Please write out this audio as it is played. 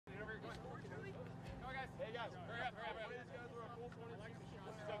guys, hurry up. These guys are a full 22. I'm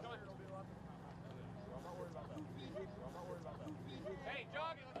not worried about that. Hey,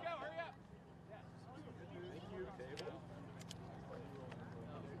 jogging, let's go, hurry up. Thank you, table.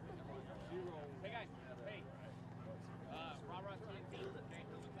 Hey guys, hey. Rah-rah TNT, okay,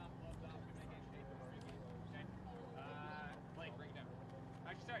 fill the top, gloves off, good make it shape, okay? Blake, bring it down.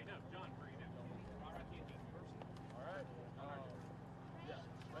 Actually, sorry, no, John, bring it down. Rah-rah TNT. All right. Yeah,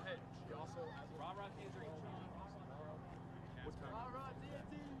 but hey, she also has a rah-rah TNT. What time? Rah-rah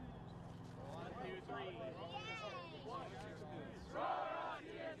TNT. 1, 2, 3. Rah-rah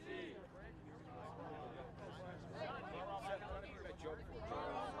TNT. That Joe before.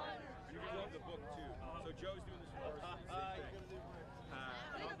 You can love the book too. So Joe's doing this for Varsity.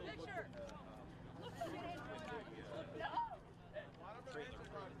 Take a picture. Let's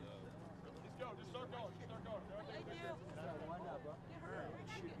go. Just start going. Thank you.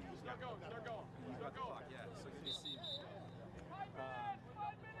 Start going. Yeah, so good to see you. 5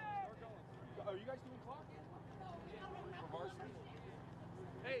 minutes. Are you guys doing clock? For Varsity?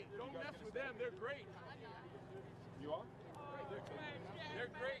 Hey, don't mess with them. They're great. You are? They're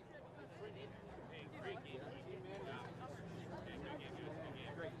great. Hey, great game.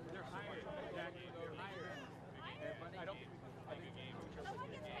 Great. They're hired. They're hired. I think good game.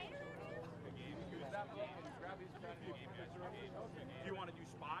 Good game. Use that book and grab these guys. Do you want to do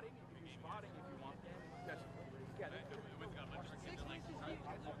spotting? You can do spotting if you want. That's With much more kids like you see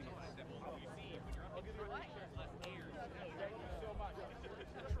when you're up in front, there's less air. Thank you so much.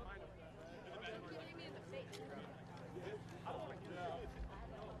 Hitting me in the face. I don't want to get out.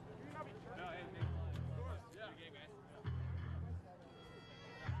 No, hey, of course. Yeah. Good game, guys.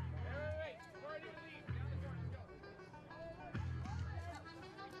 Wait. Before I do leave, down the door, let's go.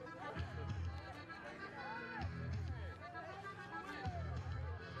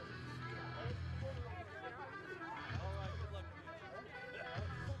 All right, good luck.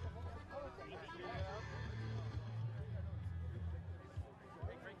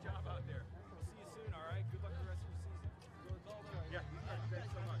 Hey, great job out there. We'll see you soon, all right? Good luck the rest of your season. Yeah,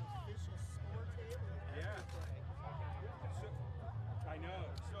 thanks so much. Official score table. Yeah. So, I know.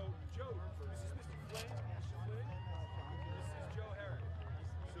 So, Joe, this is Mr. Flynn. This is Joe Herrick.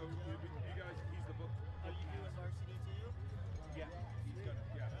 So, you guys, he's the book. Are you doing Varsity too? Yeah, he's gonna.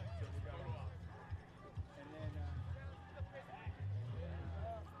 Yeah. So we got. And then.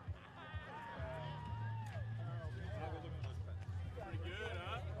 I'll go look at those pens. Pretty good,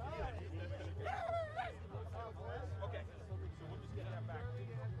 huh? Okay. So we'll just get that back. Okay.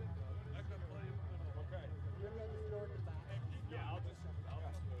 Yeah, I'll just go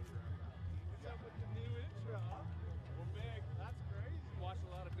around. What's up with the new intro? Well, big. That's crazy. Watch a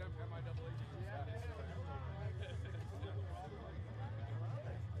lot of them MIAA games.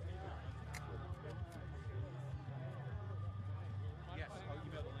 Yes, I'll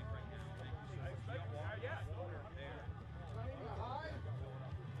email the link right now. Thank you so much. Yeah. There.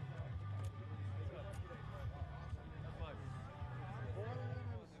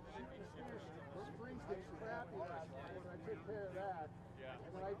 The Springs game crappy last night when I took care of that. Yeah.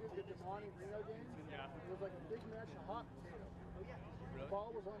 And when I did the Manogue Reno game, it was like a big match of hot potato. The ball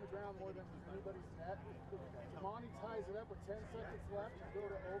was on the ground more than anybody's net. Monty ties it up with 10 seconds left to go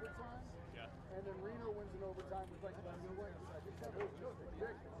to overtime. Yeah. And then Reno wins in overtime with like 11 wins. I just thought it was just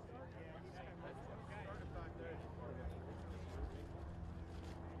ridiculous.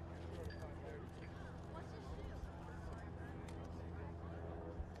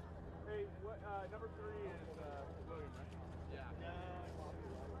 Hey, what number 3 is William, right? Yeah.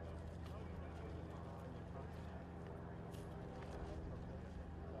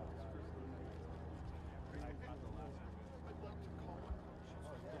 I'd love to call her.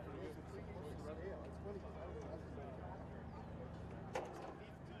 It's funny. 15.9.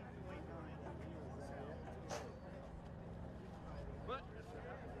 What?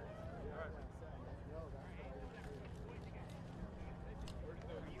 All right.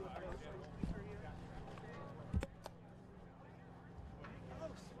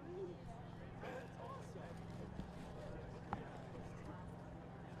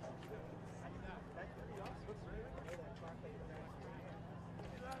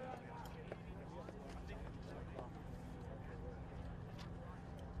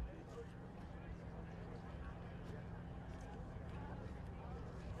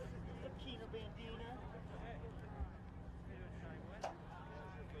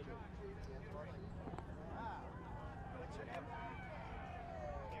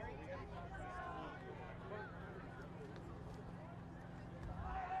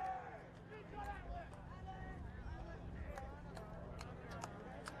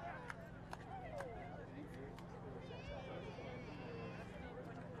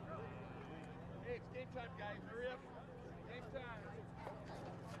 Game time, guys. Hurry up. Game time.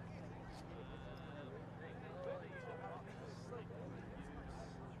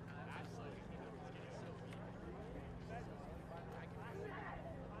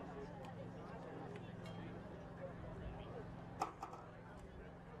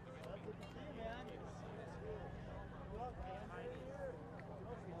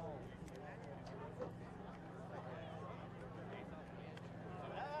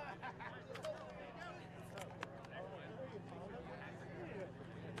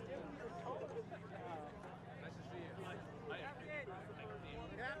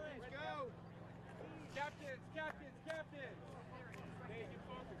 Captains! Hey, get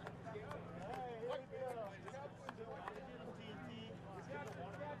focused.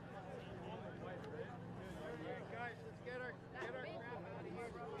 Guys, let's get our crap out of here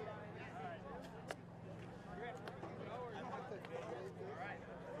real quick.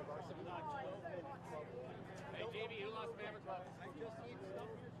 Hey, Jamie, who lost Maverick Club? I just need stuff.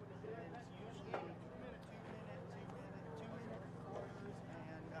 It's usually 2-minute quarters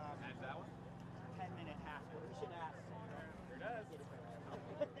and That's that one? 10-minute half. We should ask. Sure does.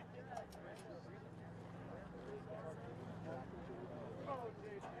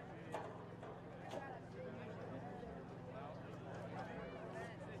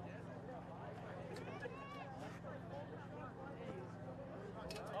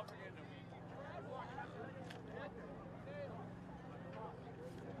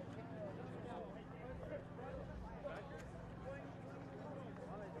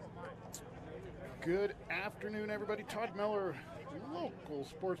 Good afternoon, everybody. Todd Miller, local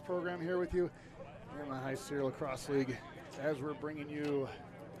sports program here with you in the High Sierra Lacrosse League as we're bringing you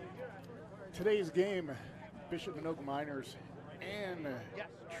today's game, Bishop Manogue Miners and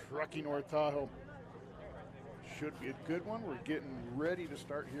Truckee North Tahoe. Should be a good one. We're getting ready to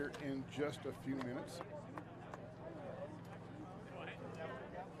start here in just a few minutes.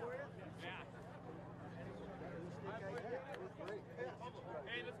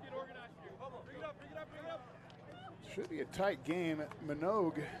 Hey, let's get organized here. Bring it up, bring it up, bring it up. Should be a tight game.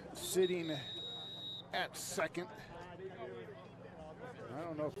 Manogue sitting at second. I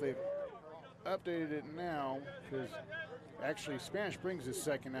don't know if they've updated it now, because actually Spanish Springs is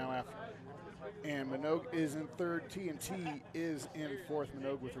second now, after, and Manogue is in third. T&T is in fourth.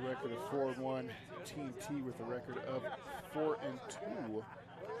 Manogue with a record of 4-1. T&T with a record of 4-2.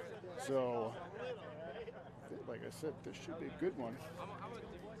 So, like I said, this should be a good one.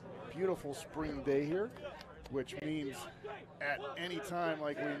 Beautiful spring day here, which means at any time,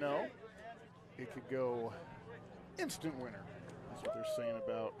 like we know, it could go instant winner. That's what they're saying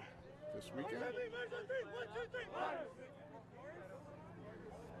about this weekend.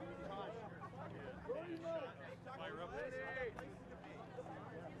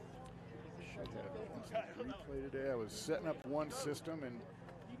 Should have instant replay today. I was setting up one system and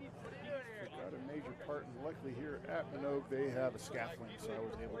forgot a major part, and luckily here at Manogue they have a scaffolding, so I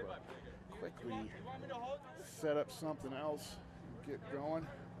was able to quickly set up something else and get going.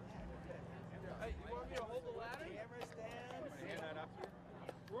 Hey, you want me to hold the ladder? Camera stand. Hand that up here.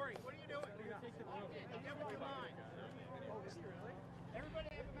 Rory, what are you doing? Everybody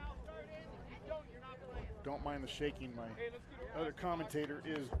have a mouth started. If you don't, you're not playing. Don't mind the shaking. My other commentator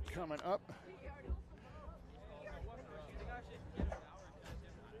is coming up.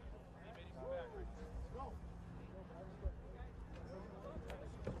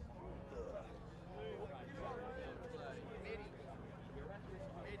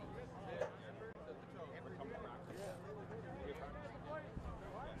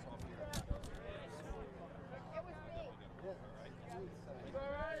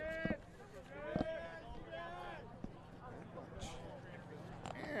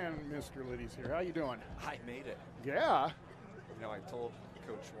 And Mr. Liddy's here. How you doing? I made it. Yeah. You know, I told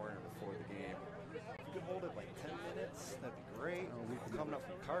Coach Warner before the game, if you could hold it like 10 minutes, that'd be great. Oh, Coming up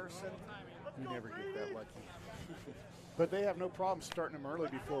from Carson. You never get that lucky. But they have no problem starting them early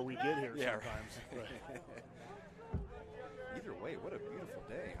before we get here Yeah, sometimes. right. Either way, what a beautiful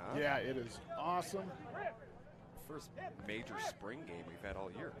day, huh? Yeah, it is awesome. First major spring game we've had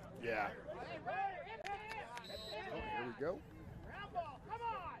all year. Yeah. Oh, here we go.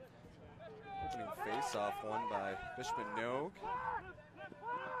 Opening face-off won by Bishop Manogue.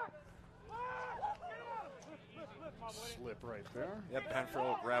 Slip right there. Yep, Penfield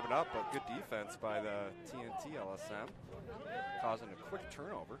will grab it up, but good defense by the TNT LSM, causing a quick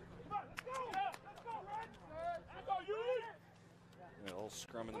turnover. And a little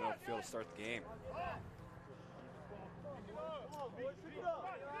scrum in the middle of the field to start the game.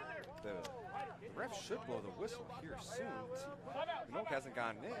 The ref should blow the whistle here soon. Manogue hasn't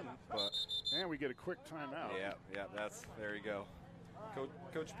gotten in, but And we get a quick timeout. yeah, there you go.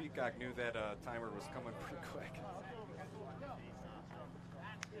 Coach Peacock knew that timer was coming pretty quick.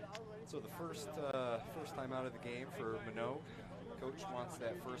 So the first time out of the game for Manogue. Coach wants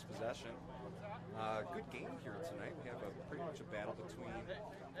that first possession. Good game here tonight. We have pretty much a battle between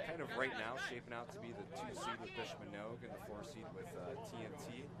kind of right now shaping out to be the 2 seed with Bishop Manogue and the 4 seed with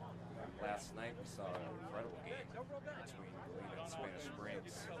TNT. Last night we saw an incredible game between Galena and Spanish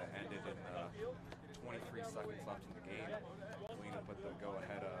Springs that ended in 23 seconds left in the game. Galena put the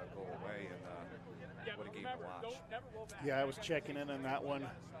go-ahead goal away, and what a game to watch. Yeah, I was checking in on that one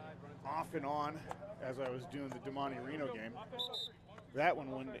off and on as I was doing the Damani Reno game. That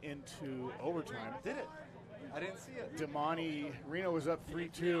one went into overtime. Did it? I didn't see it. Damani Reno was up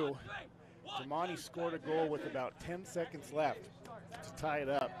 3-2. Damani scored a goal with about 10 seconds left to tie it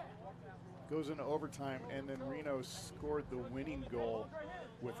up. Goes into overtime, and then Reno scored the winning goal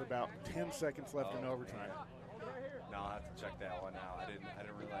with about 10 seconds left in overtime. No, I'll have to check that one out. I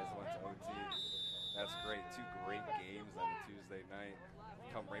didn't realize it went to OT. That's great. 2 great games on a Tuesday night.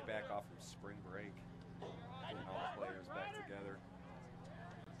 Come right back off from spring break. Getting all the players back together.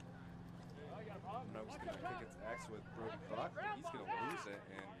 Manogue's going to kick its X with Brody Buck, but he's going to lose it,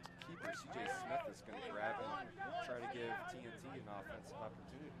 and keeper CJ Smith is going to grab it and try to give TNT an offensive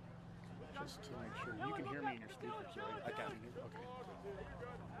opportunity. Just to make sure. You can hear me in your speakers, right? I can. Okay.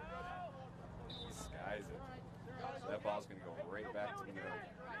 He skies it. So that ball's going to go right back to Manogue.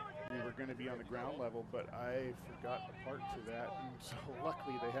 We were going to be on the ground level, but I forgot a part to that, and so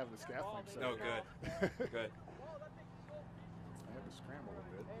luckily they have the scaffolding set. Oh, good. Good. I had to scramble a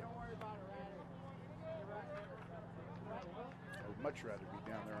bit. I would much rather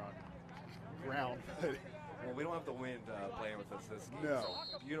be down there on ground. Well, we don't have the wind playing with us this game. No.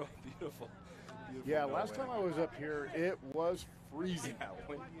 So beautiful. Yeah, no last wind. time I was up here, it was freezing. Yeah,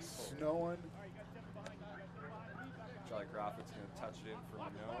 windy and cold. Snowing. Charlie Crawford's going to touch it in for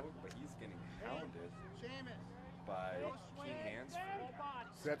Manogue, but he's getting hounded by King Hansford.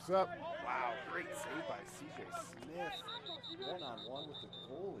 Sets up. Wow, great save by CJ Smith. One-on-one with the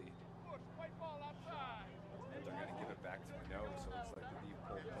goalie. But they're going to give it back to Manogue, so it's like the deep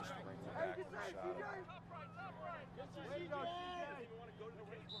pull push to bring it back for the shot.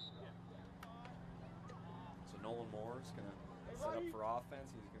 So Nolan Moore is going to set up for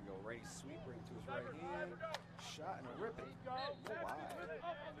offense. He's going to go righty sweep right to his right hand. Shot and rip it. Wide.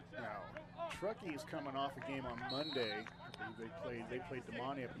 Now, Truckee is coming off a game on Monday. I believe they played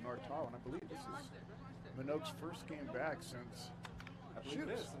Damani up in North Tahoe, and I believe this is Manogue's first game back since. I believe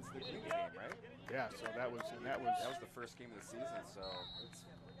it is, since the Queens game, right? Yeah, so that was That was the first game of the season, so it's.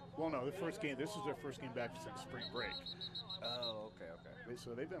 Well, no, the first game. This is their first game back since spring break. Oh, okay.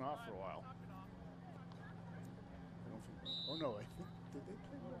 So they've been off for a while. Oh no, I think did they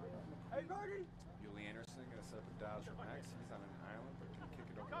play? Hey, Marty! Yuli Anderson going to set up a dodge from X. He's on an island, but can kick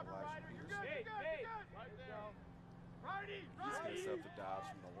it over to Elijah Peterson. He's going to set up the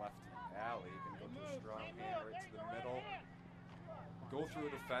dodge from the lefty alley. Going to go to a strong hand right to the middle. Go through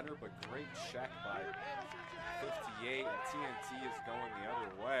a defender, but great check by 58. And TNT is going the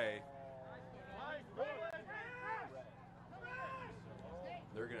other way.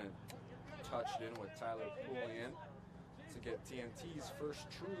 They're going to touch it in with Tyler Pullian to get TNT's first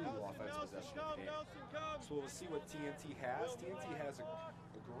true offensive possession of the game. So we'll see what TNT has. TNT has a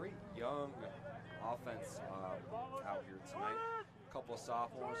great young offense out here tonight. A couple of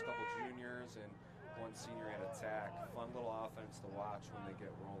sophomores, a couple of juniors, and one senior at attack. Fun little offense to watch when they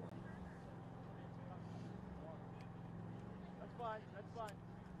get rolling. That's fine.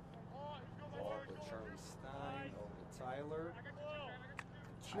 Ball to Charlie Stein, over to Tyler.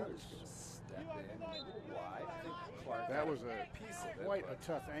 Tyler's going to step in a little wide. I think Clark That got was a piece of it, quite but- a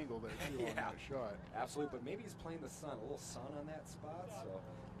tough angle there too on that shot. Absolutely, but maybe he's playing the sun, a little sun on that spot, so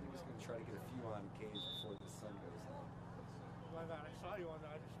he was going to try to get a few on cage before the sun goes down. My bad. I saw you on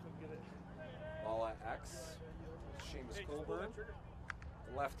that. I just couldn't get it. Ball at X, Seamus Colburn.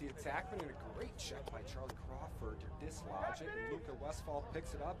 The lefty attackman, and a great check by Charlie Crawford to dislodge it, and Luca Westfall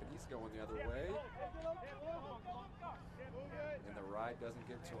picks it up, and he's going the other way. And the ride doesn't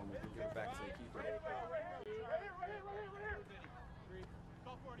get to him. We can give it back to the keeper.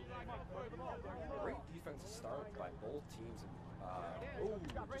 Great defensive start by both teams.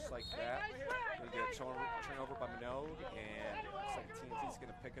 Just like that. We get a turnover by Manogue, and looks like TNT's going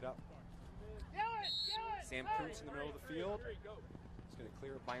to pick it up. Sam Kuntz in the middle of the field. He's going to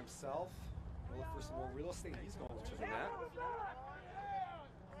clear it by himself. Look for some more real estate. He's going to the net.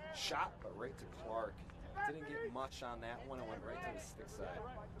 Shot, but right to Clark. Didn't get much on that one. It went right to the stick side.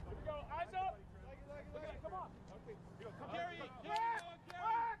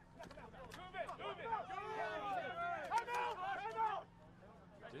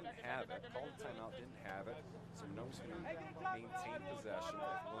 have it. Called a timeout, didn't have it. So Manogue's going to maintain possession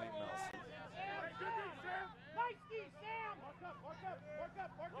with William Nelson. Nice D, Sam! Mark up, mark up, mark up,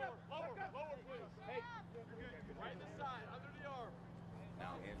 mark up, mark up. Please. Hey, right in the side, under the arm.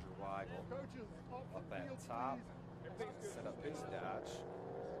 Now Andrew Weigel up at top. He's going to set up his dodge.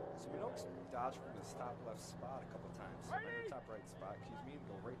 So Manogue's dodged from his top left spot a couple times. Top right spot, excuse me, and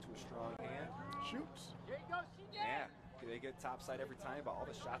go right to a strong hand. Shoots. Here you go, CJ. Yeah, they get top side every time, but all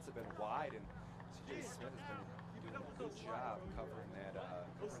the shots have been wide, and CJ Smith has been doing a good job covering that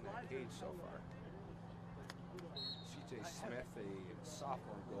cage so far. CJ Smith, a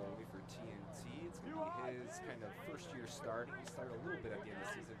sophomore goalie for TNT. It's going to be his kind of first year starting. He started a little bit at the end of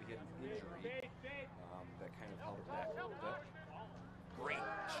the season, but he had an injury that kind of held him back a little bit. Great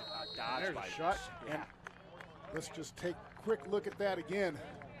dodge There's by a shot. Yeah. And let's just take a quick look at that again.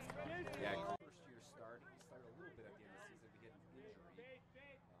 Yeah, first year starting. He started a little bit at the end of the season, but he had an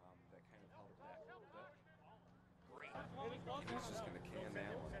injury that kind of held him back a little bit. Great. He's just going to can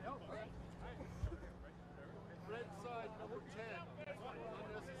that one. Red side, number 10.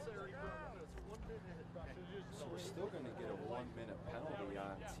 Unnecessary roughness. 1 minute. So we're still going to get a 1-minute penalty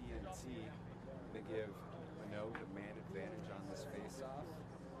on TNT to give Manogue the man advantage on this face-off.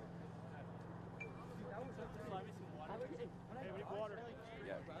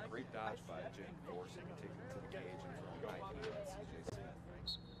 Yeah, great dodge by Jake Thorson to take him to the cage and throw him back into CJ Smith.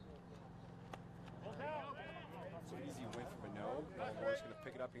 So easy win for Manogue. Moore's going to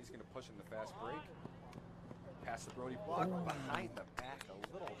pick it up and he's going to push in the fast break. Pass to Brody Buck behind the back, a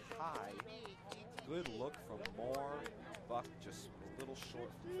little high. Good look from Moore. Buck just a little short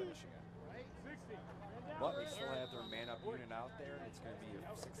from finishing it. But they still have their man-up unit out there, and it's going to be a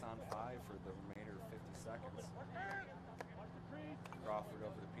 6-on-5 for the remainder of 50 seconds. Crawford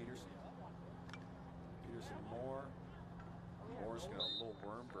over to Peterson. Peterson, Moore. Moore's going to a little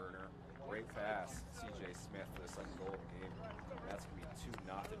worm burner. Great pass. CJ Smith for the second goal of the game. That's going to be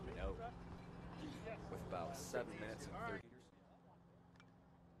 2-0 Manogue with about 7 minutes and 30.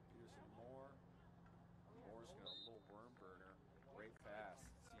 Peterson, Moore. Moore's going to a little worm burner. Great pass.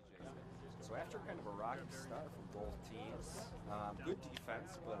 CJ Smith. So after kind of a rocky start from both teams, good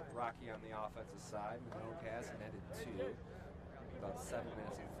defense, but rocky on the offensive side. Manogue has netted 2. About 7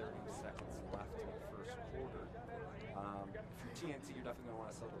 minutes and 30 seconds left in the first quarter. If you're TNT, you're definitely going to want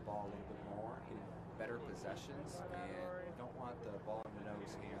to sell the ball a little bit more, getting better possessions, and you don't want the ball in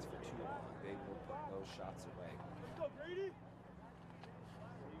Manogue's hands for too long. They will put those shots away.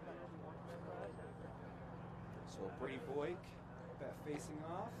 So Brady Boyk facing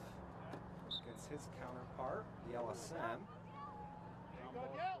off against his counterpart, the LSM,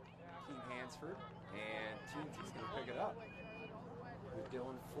 Keen Hansford, and TNT's going to pick it up with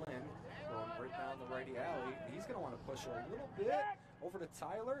Dylan Flynn going right down the righty alley. He's going to want to push a little bit over to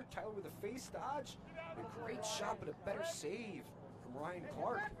Tyler. Tyler with a face dodge. A great shot, but a better save from Ryan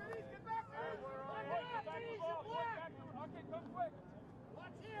Clark.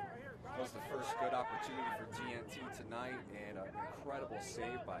 That was the first good opportunity for TNT tonight, and an incredible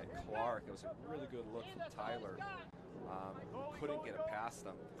save by Clark. It was a really good look from Tyler. Couldn't get it past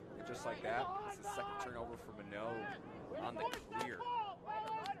them. And just like that, it's the second turnover for Manogue on the clear.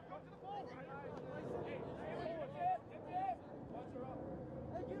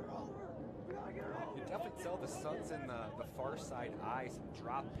 You definitely tell the Suns in the far side eye some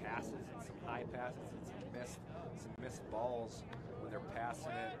drop passes and some high passes and some missed balls when they're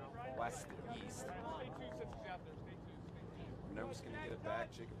passing it west to east. Manogue's going to get it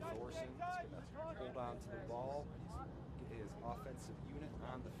back. Jacob Thorson is going to hold on to the ball. Get his offensive unit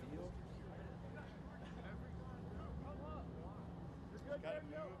on the field. Got to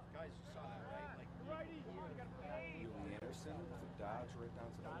move. Guys, you saw that, right? Julie Anderson with a dodge right down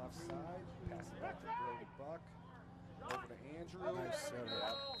to the left side. Pass it back to Brody Buck. Over to Andrew. Nice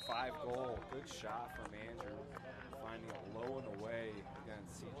setup. 5-goal. Good shot from Andrew. Finding it low and away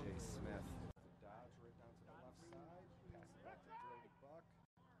against CJ Smith. The dodge right down to the left side. Pass it back to Brody Buck.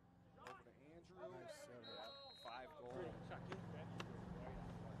 Over to Andrew. Nice setup. 5-goal.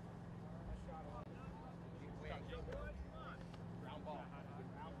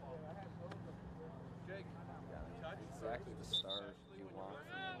 Exactly the start you want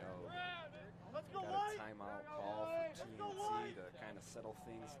from Manogue. Got a timeout call for TNT to kind of settle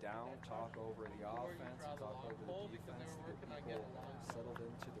things down, talk over the offense, and talk over the defense to get people settled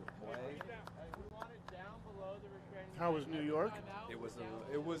into their play. How was New York? It was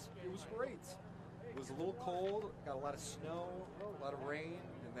great. It was a little cold, got a lot of snow, a lot of rain,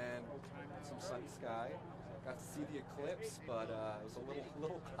 and and then some sunny sky. Got to see the eclipse, but it was a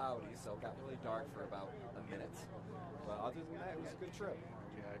little cloudy, so it got really dark for about a minute. But other than that, it was a good trip.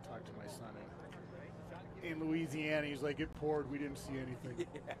 Yeah, I talked to my son in Louisiana. He's like, it poured. We didn't see anything.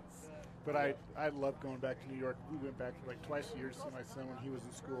 Yes. But I love going back to New York. We went back like twice a year to see my son when he was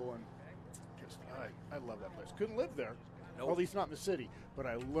in school, and just I love that place. Couldn't live there. Nope. Well, at least not in the city, but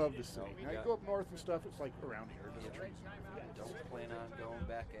I love the city. No, Now you go up north and stuff, it's like around here, just trees. Don't plan on going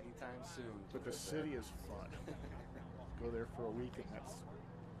back anytime soon. But the city is fun. Go there for a week, and that's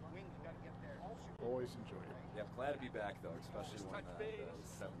always enjoy it. Yeah, glad to be back though, especially when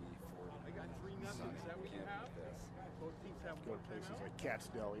it's 74 degrees. Sunny. Can't beat this. Go to places like Cat's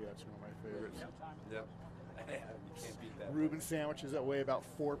Deli, that's one of my favorites. Yep. You can't beat that. Reuben sandwiches that weigh about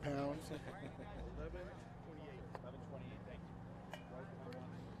 4 pounds. That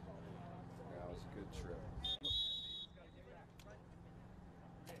was a good trip.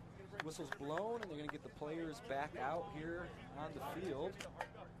 Whistle's blown, and they're going to get the players back out here on the field.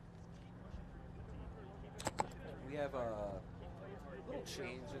 We have a little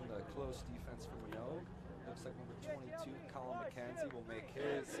change in the close defense for Manogue. Looks like number 22, Colin McKenzie, will make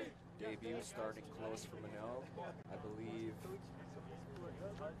his debut starting close for Manogue. I believe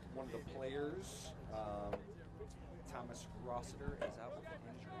one of the players, Thomas Rossiter, is out with an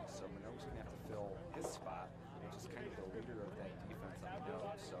injury, so Manogue's going to have to fill his spot, which is kind of the leader of that defense on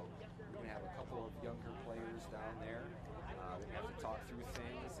Manogue. So we're going to have a couple of younger players down there. We're going to have to talk through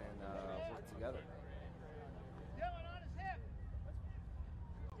things and work together.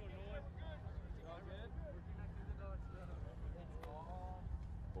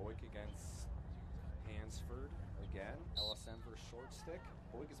 Boyk against Hansford again. LSM versus short stick.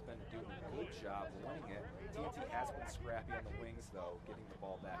 Boyk has been doing a good job winning it. TNT has been scrappy on the wings though, getting the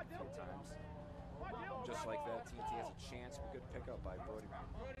ball back a few times. Just like that, TNT has a chance for a good pickup by Brody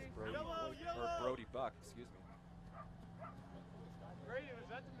Buck, excuse me. Brady, was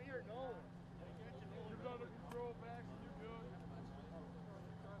that to me or no? You're gonna throw back and you're good.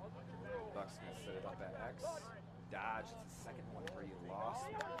 Buck's gonna set it up at X. Dodge, it's the second one where he lost.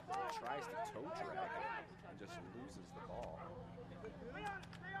 Tries to toe drag it and just loses the ball.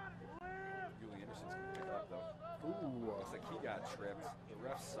 Yuli Anderson's gonna pick it up though. Ooh. Looks like he got tripped. The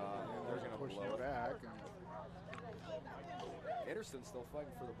refs saw him, and they're gonna Push blow it it. back. And Anderson's still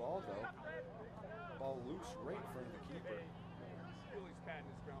fighting for the ball though. Ball loose right in front of the keeper. Yuli's patting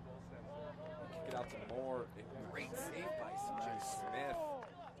his ground ball steps. Kick it out to Moore. Great save by CJ Smith.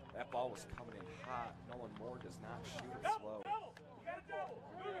 That ball was coming in hot. Nolan Moore does not shoot it slow. You got a double.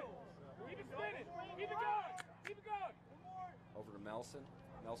 Keep it spinning. Keep it going. Keep it going. Over to Melson.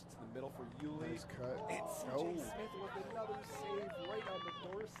 Nelson to the middle for Yuli. Nice cut. And CJ Oh. Smith with another save right on the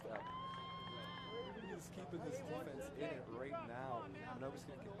doorstep. He's keeping this defense in it right now. Manogue's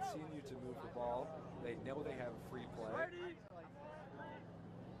going to continue to move the ball. They know they have a free play.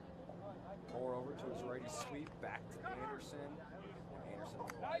 Moore over to his righty sweep. Back to Anderson. Anderson.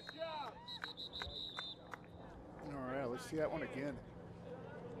 Nice job. all right, let's see that one again.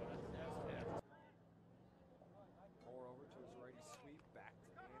 Moore over to his righty sweep. Back to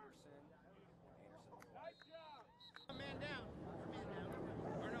Anderson. Anderson. Nice job. Man down. Man down.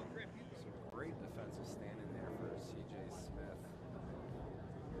 Or no, grip. Some great defensive standing there for CJ Smith.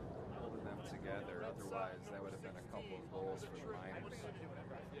 Holding them together. Otherwise, that would have been a couple of goals for the Miners.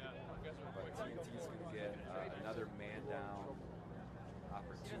 But TNT's going to get another man down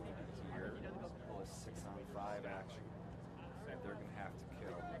opportunity here. A little 6-on-5 action that they're going to have to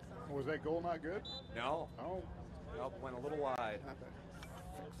kill. Was that goal not good? No. Oh, Nope, went a little wide. not that.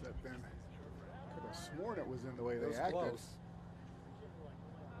 Fix that then. Could have sworn it was in the way It they was acted. close.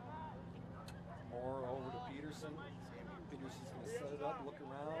 Moore over to Peterson. Peterson's going to set it up, look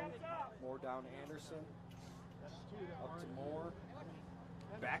around. Moore down to Anderson. Up to Moore.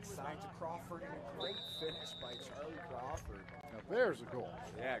 Backside to Crawford, and a great finish by Charlie Crawford. Now there's a goal.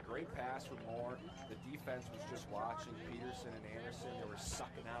 Yeah, great pass from Moore. The defense was just watching Peterson and Anderson. They were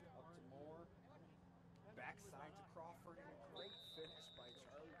sucking out. Up to Moore. Backside to Crawford, and a great finish by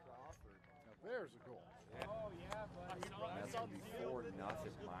Charlie Crawford. Now there's a goal. Yeah. And that's going to be 4-0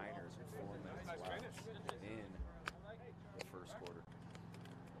 Miners with 4 minutes left in the first quarter.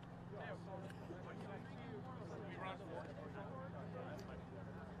 So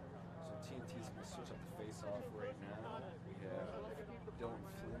TNT's going to switch up the face-off right now. We have Dylan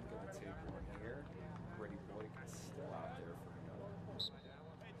Flynn going to take one here. Brady Boyk is still out there for another.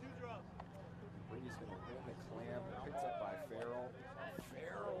 Brady's going to win the clamp. Picked up by Farrell.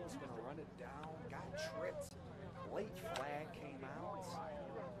 Farrell's going to run it down. Got tripped. Late flag came out.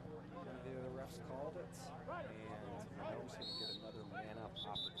 The refs called it. And Manogue's going to get another man-up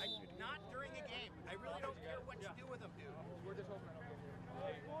opportunity.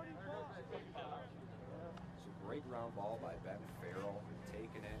 Great ground ball by Ben Farrell,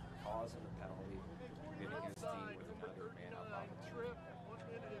 taking it, causing the penalty, getting his team with another man up opportunity.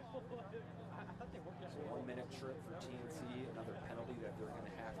 So 1 minute trip for TNT, another penalty that they're going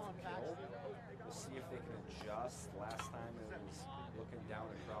to have to kill. We'll see if they can adjust. Last time it was looking down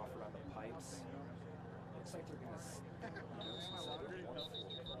at Crawford on the pipes. Looks like they're going to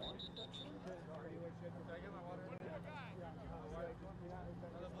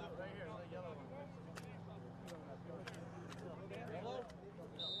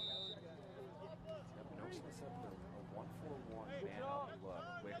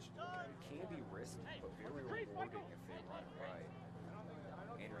can be risky, but very rewarding if they run it right.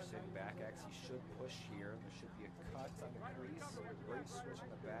 Anderson back X, he should push here. There should be a cut on the crease. Great switch on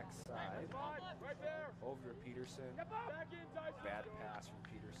the backside. Over to Peterson. Bad pass from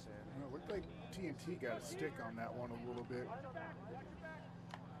Peterson. It looked like TNT got a stick on that one a little bit.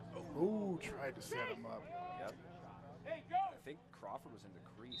 Oh, tried to set him up. Yep. I think Crawford was in the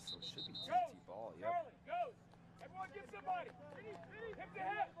crease, so it should be TNT ball. Yep.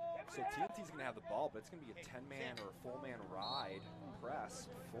 So TNT's going to have the ball, but it's going to be a 10-man or a full-man ride press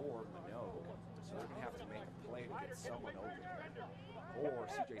for Manogue. So they're going to have to make a play to get someone over there. Or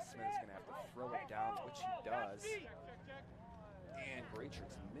CJ Smith's going to have to throw it down, which he does. And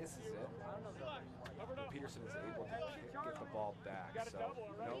Graytrix misses it. Peterson is able to get the ball back. So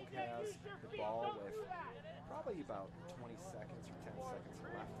Manogue has the ball with probably about 20 seconds or 10 seconds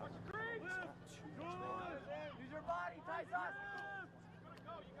left on the clock. It's not too much longer. Use your body, Tyson.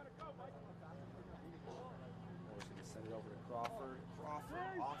 Moore's going to send it over to Crawford.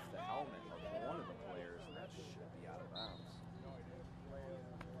 Crawford off the helmet of one of the players, and that should be out of bounds. So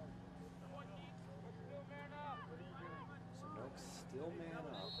Noakes still man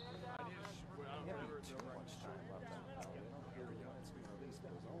up. Can't be too much time left on the penalty. I don't hear the units being released,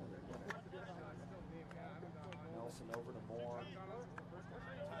 but it's only a minute. Nelson over to Moore.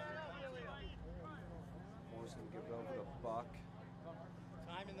 Moore's going to give it over to Buck.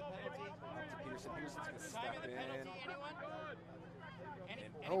 Time in the penalty. Up to Peterson. Peterson's going to step in.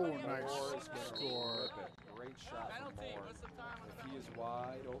 Oh, And nice Moore is gonna score. rip it. Great shot from Moore. If he is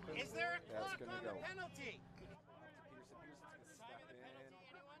wide open, Is there a that's clock going to on go. the penalty? Peterson's going to step in.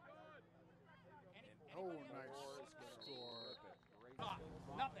 Oh, Moore nice is gonna score. rip it. Great shot.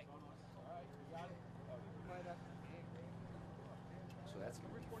 Nothing. So that's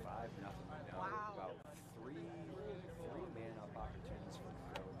going to be 5-0 now. About three man up opportunities for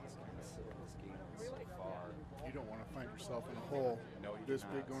Phil. He's kind of sit in this game so far. You don't want to find yourself in a hole No, you this do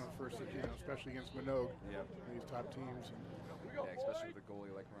big not. going to first again, especially against Manogue. Yep. These top teams. Yeah, especially with a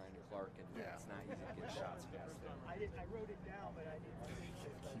goalie like Ryan Clark, and Yeah. it's not easy to get shots past him. I wrote it down, but I didn't.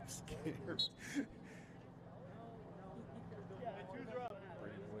 Keep scared.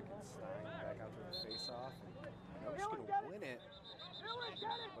 Brady Wittgenstein back out to the face-off. Manogue's going to win it,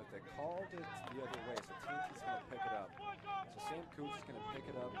 but they called it the other way, so TNT's going to pick it up. So Sam Cooch is going to pick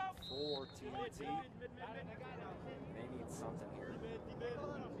it up for TNT. They need something here.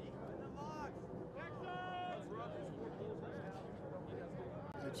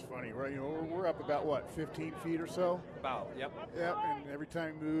 It's funny, right? You know, we're up about what, 15 feet or so? About, yep. Yep, and every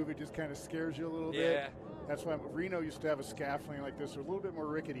time you move, it just kind of scares you a little bit. Yeah. That's why Reno used to have a scaffolding like this, a little bit more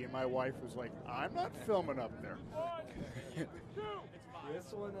rickety, and my wife was like, I'm not filming up there.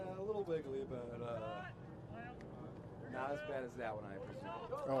 This one a little wiggly, but not as bad as that one, I presume.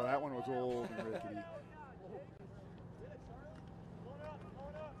 Oh, that one was old and rickety.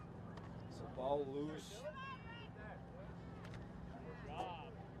 So ball loose.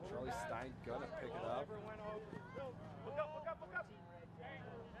 Charlie Stein gonna pick it up.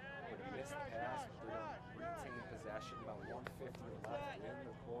 A missed pass. They're gonna retain possession. About 150 left in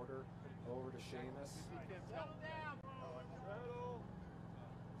the quarter. Over to Seamus.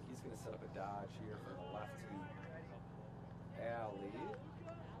 He's gonna set up a dodge here for the left to Alley.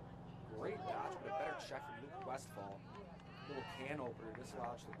 Great dodge, but a better check from Luke Westfall. Little can opener,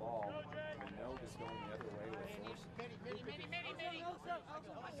 dislodge the ball. Manogue is going the other way with force.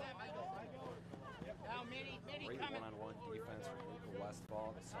 Great one-on-one defense from Luke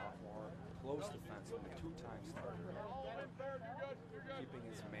Westfall, the sophomore. Close defense from the two-time starter. Keeping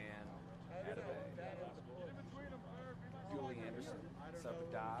his man at a bay. Julie Anderson sets up a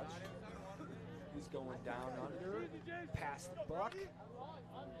dodge. He's going down under. Past the Buck.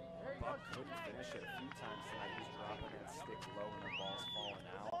 Buck couldn't finish it a few times tonight. He's dropping that stick low and the ball's falling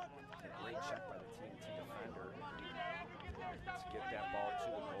out. A great check by the TNT defender to get that ball to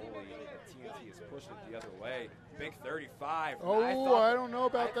the goalie. The TNT is pushing it the other way. Big 35. Oh, I don't know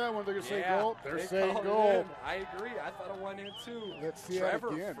about that one. They're going to say goal. They're saying goal. I agree. I thought it went in too. Let's see Trevor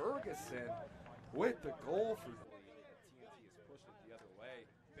that again. Ferguson with the goal for TNT has pushed it the other way.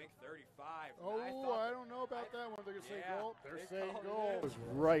 Big 35. Oh, I don't know about that one. They're going to say goal. They're they saying called goal. it. It was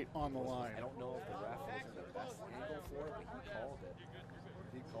right on the line. I don't know if the ref was in the best angle for it, but he called it.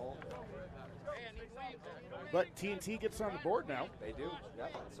 He called it. But TNT gets on the board now. They do,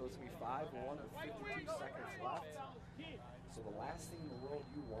 yep. So it's going to be 5-1 with 52 seconds left. So the last thing in the world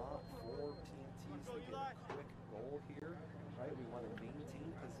you want for TNT is to get a quick goal here, right? We want to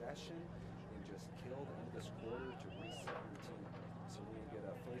maintain possession and just kill the end of this quarter to reset your team. So we're going to get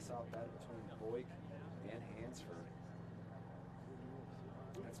a face-off battle between Boyd and Hansford.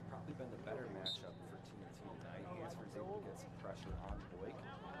 That's probably been the better matchup for TNT tonight. Hansford's able to get some pressure on Boyd.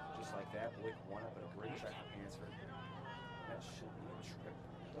 Just like that, Boyd won up, but a great check from Hansford. That should be a trip.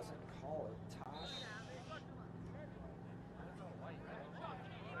 Doesn't call it. Tosh.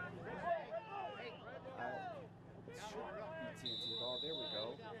 TNT ball. There we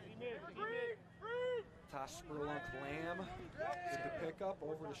go. Tosh Spurlunk Lamb with the pickup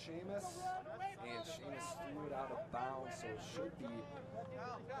over to Seamus. And Seamus threw it out of bounds, so it should be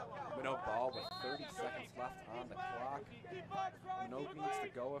Manogue ball with 30 seconds left on the clock. Manogue needs to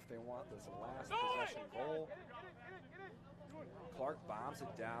go if they want this last possession goal. Clark bombs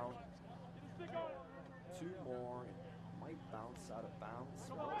it down. 2 more. Might bounce out of bounds.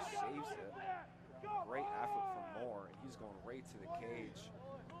 Manogue saves it. Great effort from Moore, and he's going right to the cage.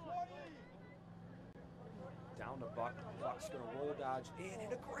 Down to Buck. Buck's going to roll dodge in,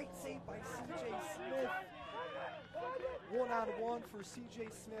 and a great save by C.J. Smith. 1-on-1 for C.J.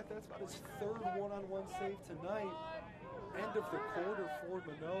 Smith. That's about his 3rd one-on-one save tonight. End of the quarter for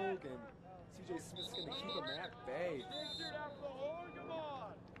Manogue, and C.J. Smith's going to keep him at bay.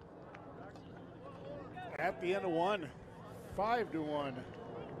 At the end of one, 5-1.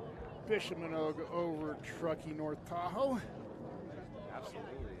 Bishop Manogue over Truckee North Tahoe.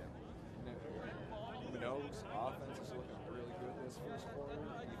 Absolutely. Manogue's offense is looking really good this first quarter.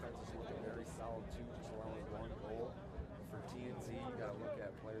 Defense is looking very solid too, just allowing 1 goal. For TNT, you got to look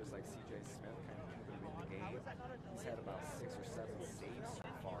at players like C.J. Smith kind of keeping him in the game. He's had about 6 or 7 saves so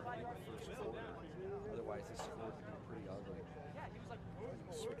far in the first quarter. Otherwise, this score could be pretty ugly.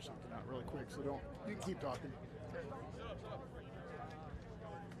 Switch something out really quick, so you can keep talking.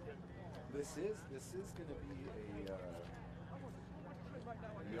 This is going to be a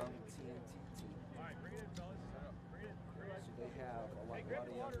young TNT team. So they have a lot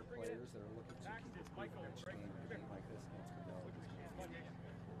of younger players that are looking to keep improving each game. A game like this against Manogue is going to be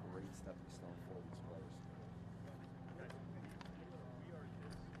a great stepping stone for these players.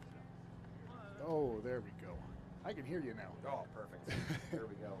 Oh, there we go. I can hear you now. Oh, perfect. There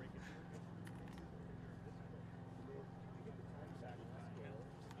we go.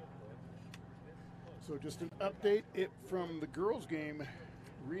 So just an update from the girls' game,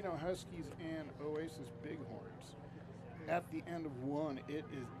 Reno Huskies and Oasis Bighorns. At the end of one, it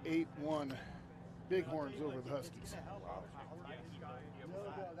is 8-1 Bighorns over the Huskies. Wow.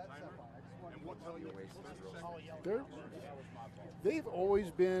 And what tell you Oasis? They've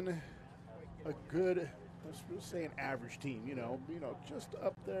always been a good, let's say an average team, you know, just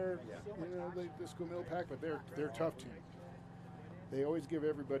up there, the school middle pack, but they're a tough team. They always give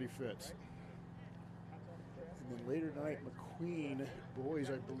everybody fits. And then later tonight, McQueen boys,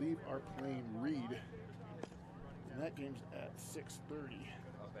 I believe, are playing Reed. And that game's at 6:30.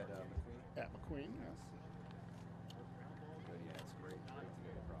 Up at McQueen? At McQueen, yes. Good, yeah, it's great to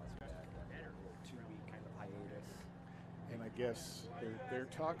get across back. A little 2-week kind of hiatus. And I guess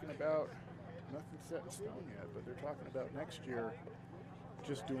they're talking about, nothing's set in stone yet, but they're talking about next year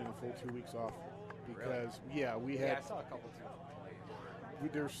just doing a full 2 weeks off. Because, we had... Yeah, I saw a couple teams play.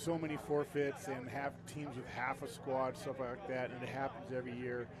 There's so many forfeits and have teams with half a squad, stuff like that, and it happens every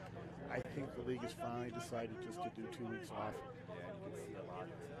year. I think the league has finally decided just to do 2 weeks off. Yeah, you can see a lot of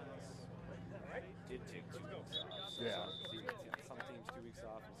teams did take 2 weeks off. So Yeah. Some teams 2 weeks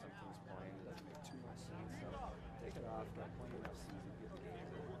off and some teams playing. It doesn't make too much sense. So take it off, get playing enough season, get the game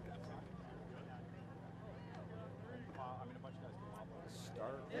over.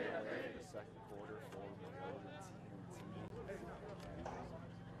 Start right away for the second quarter for Manogue TNT.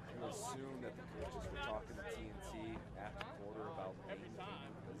 You assume that the coaches were talking to TNT at the quarter about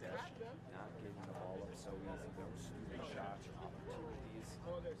maintaining possession, not getting the ball up so easy. No stupid shots or opportunities.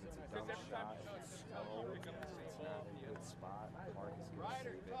 It's a dumb shot. If it's slow, if it's not in a good spot, Clark is going to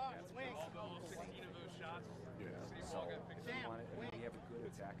save it. That's basically 16 of those shots. So if you want it, we have a good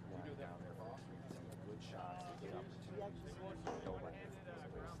attacking line down there for TNT. Good shots, good opportunities. Don't let it waste.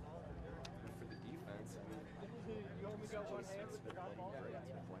 And for the defense, I mean, CJ Smith's been playing great.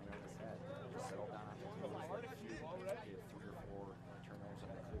 He's been playing on his head. Just settled down after 2 years. He had 3 or 4 turnovers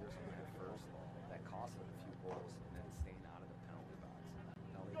on the clears on that first.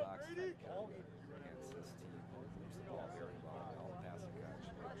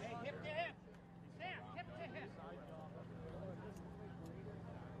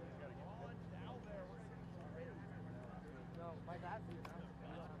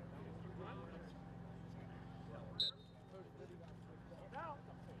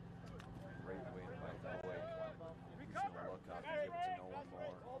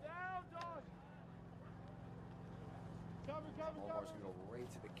 Momore's going to go right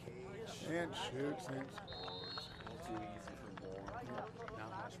to the cage. And shoots him. A little too easy for Moore.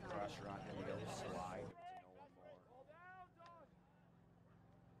 Not much pressure on him to go slide.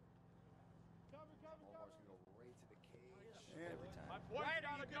 Momore's going to go right to the cage every time. Right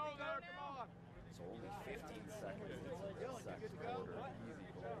on the go there, come on. So only 15 seconds into the second quarter. Easy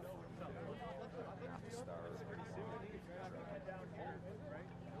goal for him. Not the star.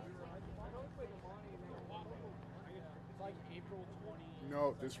 Like April 20.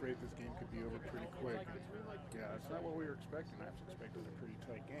 No, at this rate, this game could be over pretty quick. Yeah, it's not what we were expecting. I was expecting a pretty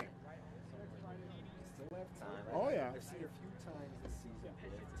tight game. You still have time. Oh, yeah. I've seen a few times this season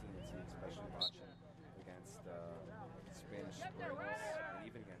with TNT, especially watching against Spanish Springs and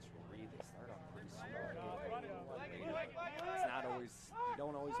even against Reed. They start off pretty slow. It's not always, you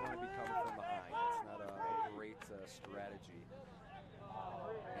don't always want to be coming from behind. It's not a great strategy.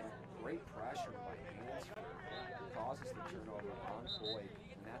 And great pressure by Hansford causes the turnover on Boyd,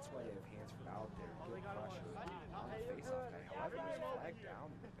 and that's why they have Hansford out there. Good pressure on the faceoff guy. However, there's a flag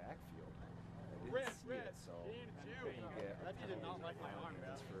down in the backfield. I didn't see it, so they're going to get a penalty on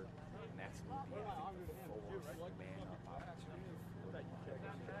Hansford, and that's going to be, I think, the fourth man up opportunity for the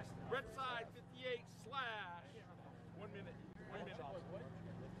Red side, 58 slash. 1 minute. 1 minute.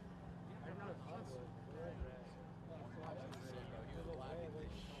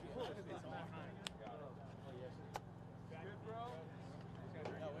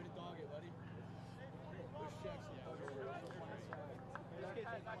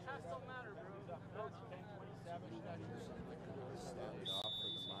 Started off for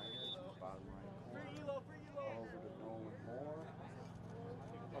the Miners in the bottom right corner. Over to Nolan Moore.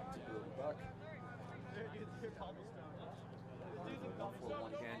 Up to Billy Buck.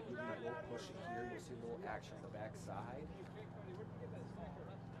 1-for-1 again. Even a little push it here. You'll see a little action on the backside.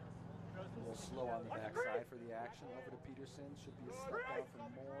 A little slow on the backside for the action. Over to Peterson. Should be a step down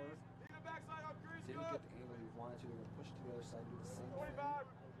from Moore. Didn't get the angle he wanted to. They're going to push to the other side, do the same thing.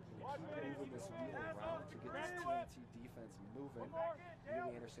 Keep moving this wheel around to get this TNT defense moving.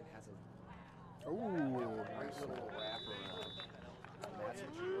 Neely Anderson has a great little wrap around. And that's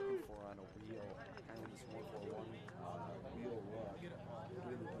what you're looking for on a wheel, kind of this 1-for-1 wheel look. Getting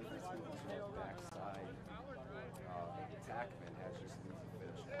the defense moving to the backside. Tackman has just an easy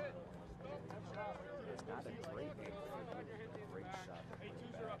finish. Not a great angle for him, a great shot that went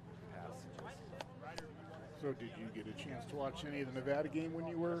back passages. So did you get a chance to watch any of the Nevada game when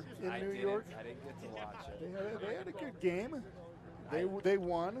you were in New York? I didn't get to watch it. They had a good game. They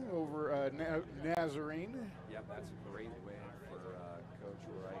won over Nazarene. Yep, that's a great win for Coach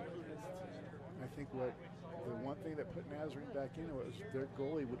Wright and his team. I think what the one thing that put Nazarene back in was their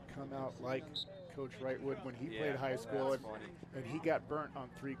goalie would come out like Coach Wright would when he played high school, and he got burnt on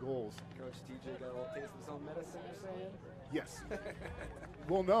 3 goals. Coach TJ got a little taste of his own medicine, you're saying? Yes.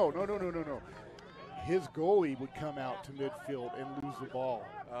 Well, no. His goalie would come out to midfield and lose the ball.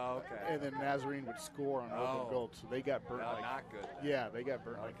 Oh, okay. And then Nazarene would score on open goal, so they got burnt. No, not good. Yeah, they got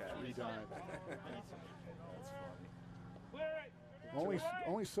burnt like 3 times. That's funny.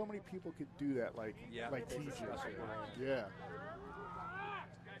 Only so many people could do that, like TJ. Yeah.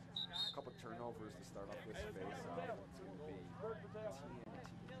 A couple turnovers to start off with face-off. It's going to be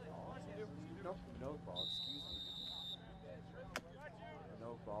TNT ball. Nope, no ball, excuse me.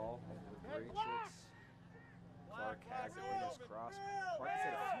 No ball over the Graychicks. Clark has it in his cross. Clark has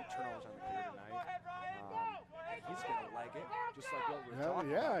had a few turnovers on the career tonight. He's going to leg it, just like what we were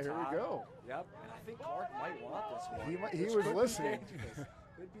talking about. Here we go. Yep, and I think Clark might want this one. He was listening.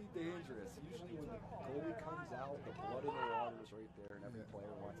 Could be dangerous. Usually when the goalie comes out, the blood in the water is right there, and every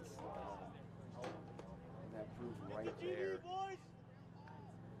player wants to stick out. And that proved right there.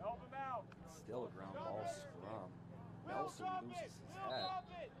 Help him out. Still a ground ball scrum. Nelson loses his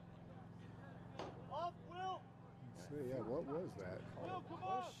head. Up, Will. So, yeah, what was that?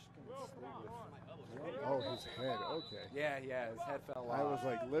 Oh, his head. Okay. Yeah, his head fell off. I was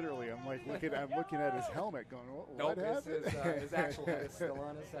like, literally, I'm looking at his helmet, going, what happened? His actual head is still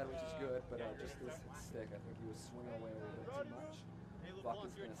on his head, which is good, but just this stick, I think he was swinging away a little bit too much. Buck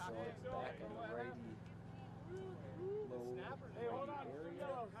is going to sell it back in the righty, low righty area.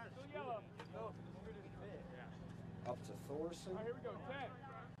 Up to Thorson. Here we go, 10.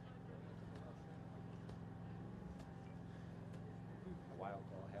 Wild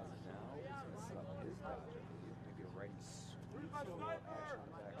ball has it now. He's going to set up his dodge. Maybe a righty sweep. Action on the backside.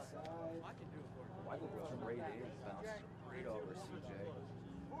 Wild goes right in. Bounces right over CJ.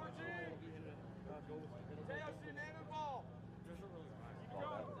 Ball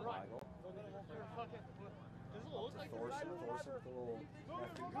back with Weigel. Does it look like Thorson with a little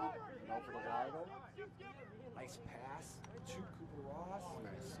left finger, over the Largo. Nice pass to Cooper Ross.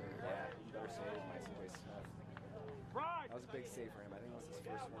 Nice save. Yeah, better save. Nice play, Smith. That was a big save for him. I think that was his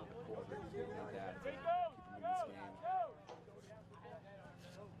first one of the quarter. He's getting out that to keep him in this game. Sam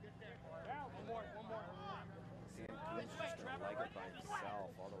Coon's just going to leg it by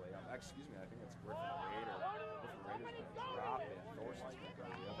himself all the way up. Excuse me, I think it's Griffin Rader. Griffin Rader's going to drop it. Thorson's going to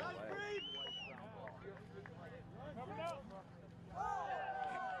go the other leg. And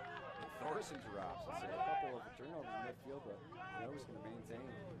Thorson drops. So a couple of turnovers in midfield, but Manogue's going to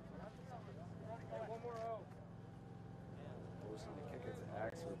maintain. Thorson to kick it to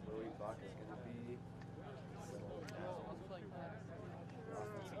X with Louis Buck is going to be settled down.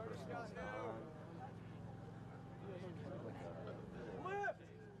 Offensive personnel's on. Kind of like a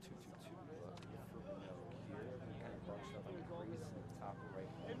 2-2-2 look for Manogue here. Kind of bunched up in the crease in the top right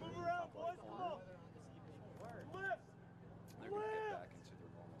corner. They're going to get back into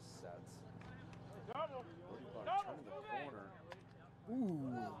their normal sets. Louis Buck turning the corner.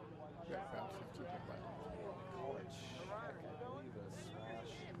 Ooh. That bounces to the left. Call it check, I believe a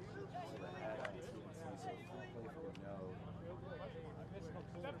smash to the head on TNT, so free play for Manogue.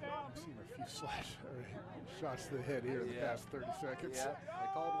 I've seen a few shots to the head here in the past 30 seconds. Yeah, they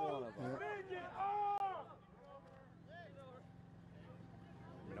called one of them.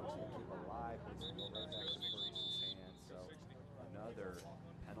 Manogue's going to keep it alive, but it's going to go right back to Ferguson's hands, so another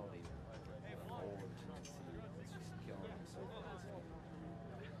penalty over TNT. It's just killing him so far.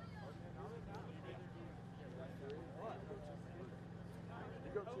 Same offensive out there for Manogue.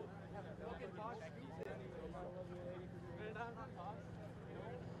 Actually, a small change. We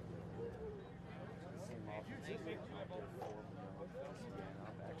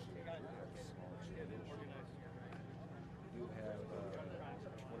do have 29.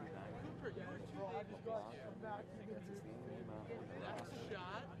 LeBlanc, I think that's his name out on the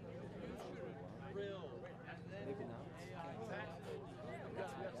roster. Maybe not.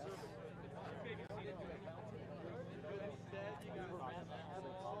 That's my guess.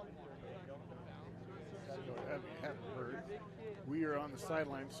 Haven't heard. We are on the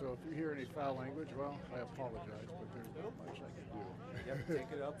sideline, so if you hear any foul language, well, I apologize, but there's not much I can do. Yep,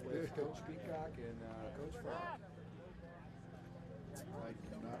 take it up with Coach Peacock and Coach Frog. I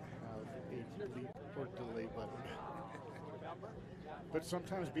do not have a delete or delay button. But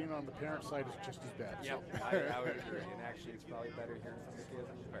sometimes being on the parent side is just as bad. Yep, So. I would agree. And actually, it's probably better hearing from the kids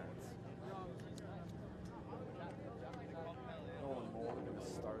and the parents. Nolan Moore going to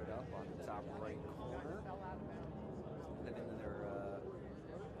start it up on the top right corner. And into their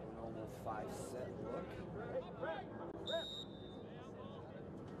normal 5-set look.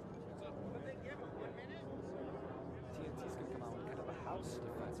 TNT's going to come out with kind of a house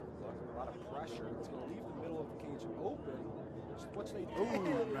defensive look. A lot of pressure. It's going to leave the middle of the cage open. Which they do.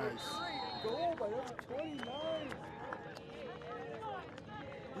 Ooh, nice. Goal by number 29.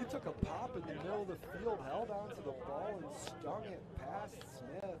 He took a pop in the middle of the field, held onto the ball, and stung it past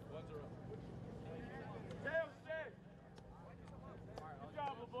Smith.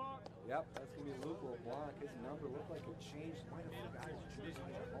 Yep, that's going to be Luke LeBlanc. His number looked like it changed. Might have forgotten his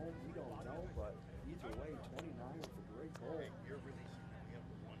jersey at home. We don't know, but either way, 29 with a great goal.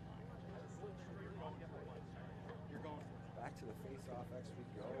 Back to the face-off X we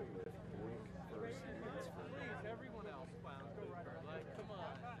go with Blake first. Please, everyone else, like, come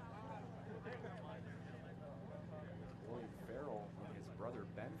on. William Farrell and his brother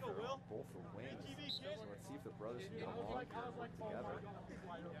Ben Farrell, both the wings. So let's see if the brothers can get along here and work together. And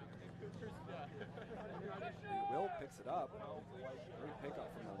Will picks it up. Great pickup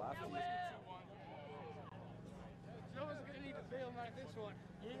from the lefty. Someone's going to need to bail on this one.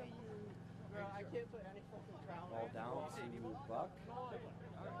 Yeah, bro, I can't put any fucking crown. Ball down to Buck.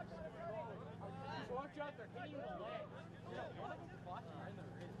 Watch out, they're hitting the leg.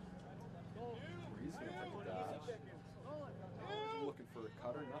 He's going to take a dodge. Looking for a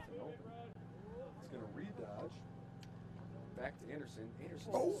cutter, nothing open. He's going to re-dodge. Back to Anderson.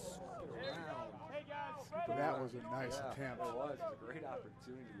 Anderson scooping around. That was a nice attempt. It was. It was a great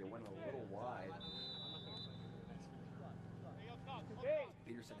opportunity. It went a little wide.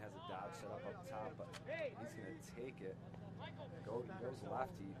 Peterson has a dodge set up top, but he's going to take it. He goes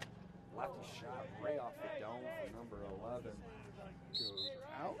lefty. Lefty shot right off the dome for number 11. Goes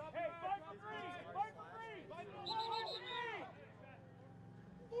out.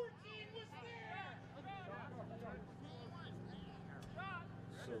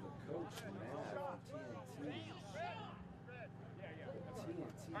 So the coach, Matt from TNT,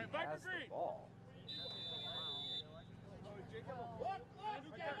 has the ball.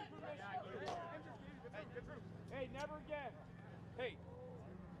 Hey, never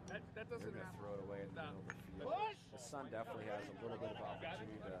they're going to throw it away in the middle of the field. The sun definitely has a little bit of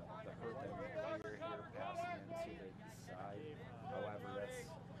opportunity to hurt them here passing into the east side. However,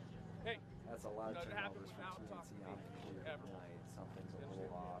 that's a lot of turnovers for TNT on the field tonight. Something's a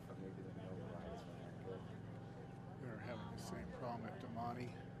little off, or maybe the middle rides were not good. We were having the same problem at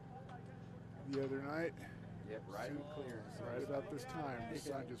Damani the other night. Yep, right in clearance. Right about this time, the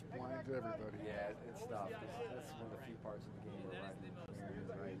sun just blinds everybody. Yeah, it's tough. That's one of the few parts of the game where right in clearance,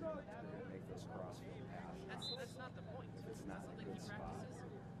 right, you're going to make those crossfield passes. That's not the point. If it's not in a good spot,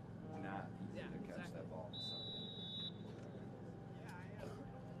 not easy to catch that ball. So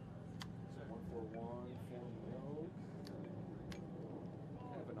 1-for-1 for Manogue.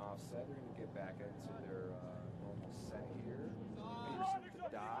 Kind of an offset. They're going to get back into their normal set here. Peterson with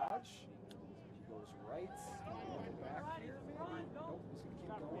the dodge. He goes right. Back here. Nope, he's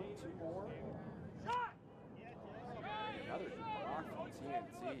going to keep going. Two more. Another block from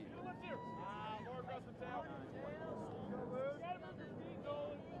TNT.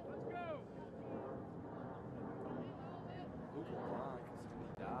 Luke LeBlanc is going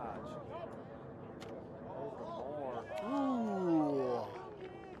to dodge. Over more. Ooh.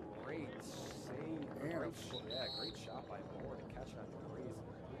 Great save. Great shot by Moore to catch it on the crease.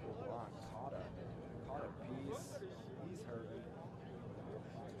 Luke LeBlanc caught a piece. He's hurting.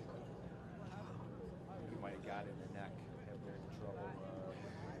 He might have got in the neck. They're in trouble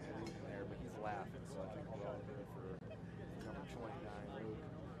there, but he's laughing, so I think we're all good for number 29, Luke.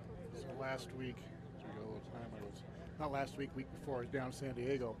 So last week, we got a little time. Not last week, week before, I was down in San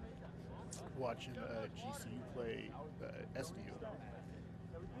Diego watching GCU play SDU.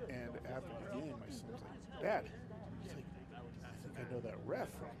 And after the game, my son's like, Dad, he's like, I think I know that ref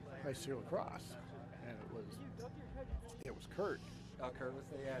from high school lacrosse. And it was Kurt. Oh, Kurt was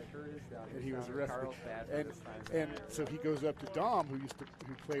there. Yeah, Kurt is down. And he was a referee. Carl's bad And so he goes up to Dom, who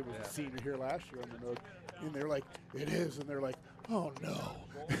played with a senior here last year on the Manogue, and they're like, it is, and they're like, oh no.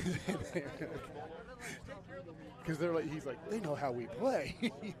 Because he's like, they know how we play.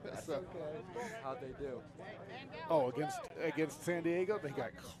 That's so, okay. How'd they do? Oh, against San Diego, they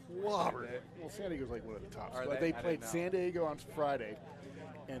got clobbered. Well, San Diego's like one of the tops. But they played San Diego on Friday,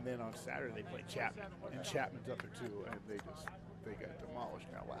 and then on Saturday they played Chapman, and Chapman's up there too, and they got demolished.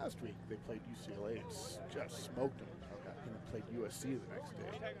 Now last week they played UCLA and just smoked them, and then played USC the next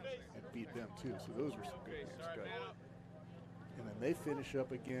day and beat them too. So those were some good games. Good. And then they finish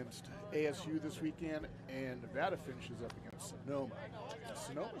up against ASU this weekend, and Nevada finishes up against Sonoma. And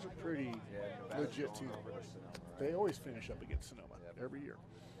Sonoma's a pretty legit team. They always finish up against Sonoma every year,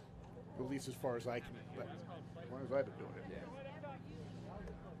 at least as far as I can, as long as I've been doing it.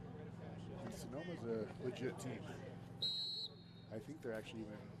 And Sonoma's a legit team. I think they're actually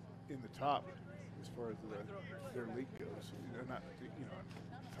even in the top as far as their league goes. They're not,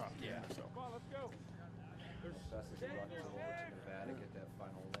 top 10. So. Best of luck to Nevada get that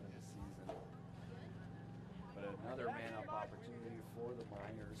final win of the season. But another man-up opportunity for the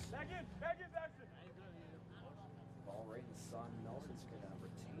Miners. Ball right in the sun. Nelson's going to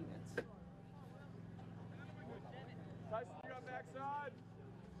retain it. Tyson, on backside.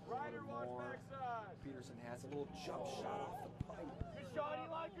 Ryder, watch backside. Peterson has a little jump shot off the pipe. Good shot,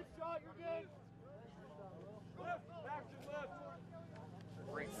 Eli. Good shot. You're good. Lift. Back to lift.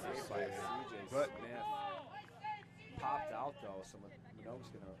 Great save by CJ Smith. Popped out though, so Manogue's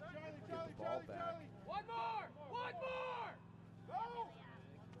going to get the ball back. One more! Go!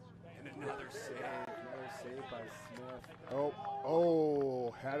 And another save by Smith.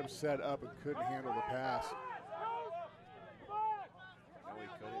 Oh, had him set up and couldn't handle the pass. No, he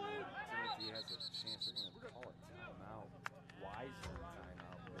couldn't. TNT has a chance. They're going to call it timeout. Wisely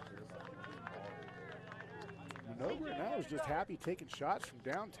timeout. Manogue right now is just happy taking shots from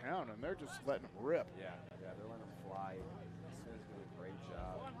downtown, and they're just letting them rip. Yeah, they're letting them fly. Smith's doing a great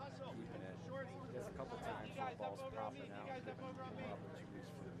job keeping it. There's a couple times where the ball's popping out, giving opportunities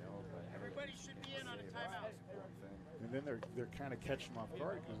for Manogue, but everybody should be in on a timeout. And then they're kind of catching them off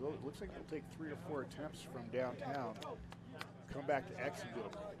guard because it looks like they'll take 3 or 4 attempts from downtown, come back to X and do a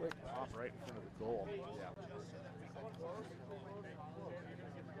quick pop right in front of the goal. Yeah.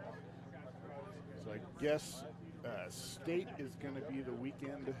 So I guess state is going to be the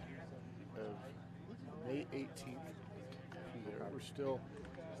weekend of May 18th. We're still,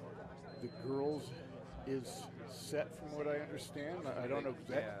 the girls is set from what I understand. I don't know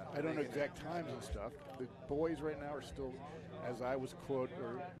exact times and stuff. The boys right now are still, as I was quoted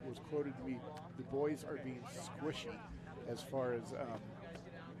to me, the boys are being squishy as far as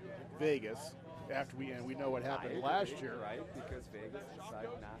Vegas, after we know what I happened agree, last year. right? Because Vegas decided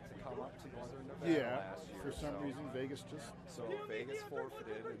not to come up to Northern Nevada Yeah, last year. for some so- reason Vegas just So Vegas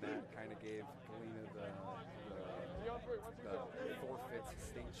forfeited, and that kind of gave Galena the forfeit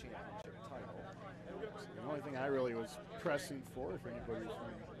state championship title. the only thing I really was pressing for, if anybody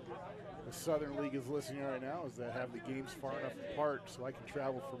from the Southern League is listening right now, is that have the games far enough apart so I can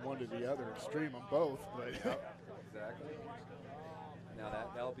travel from one to the other and stream them both. But Exactly. Now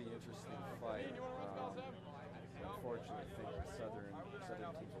that'll be an interesting fight. Unfortunately, I think the Southern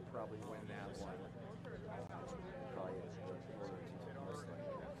teams will probably win that one. Probably the Northern teams will most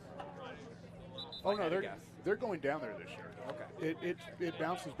likely. oh no, I guess. they're going down there this year. Okay. It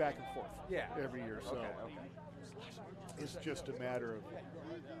bounces back and forth. Yeah. Every year, so Okay. it's just a matter of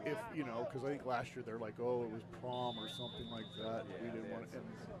if because I think last year they're like, oh, it was prom or something like that. Yeah, We didn't they want had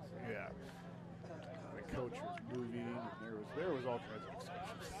it. Yeah. The coach was moving, and there was all kinds of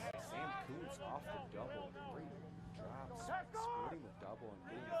excuses. Sam Coots off the double. Great drop. Splitting the double and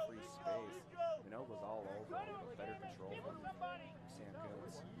getting free space. Manogue was all over, but better control from Sam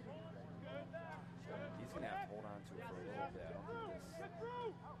Coots. He's going to have to hold on to it for a little bit. I don't think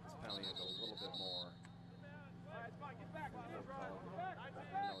this penalty is a little bit more. I don't know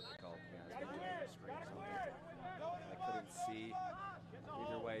what they call it, to be honest. Maybe a screen or something. I couldn't see.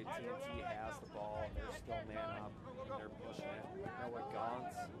 Either way, TNT has the ball, and they're still man up, and they're pushing it. Noah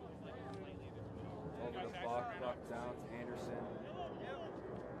Gauntz over the buck down to Anderson.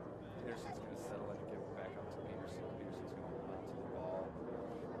 Anderson's going to settle it and give it back up to Peterson. Peterson's going to hold on to the ball.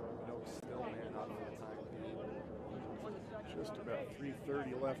 Manogue's still man up for the time being. Just about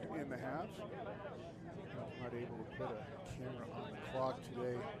 3:30 left in the half. Not able to put a camera on the clock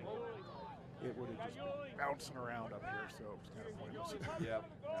today. It would have just been bouncing around up here, so it was kind of pointless. Yep,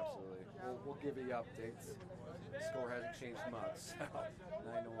 absolutely. We'll give you updates. The score hasn't changed much, so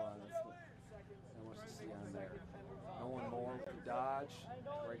 9-1. Not much to see on there. Nolan Moore with the dodge.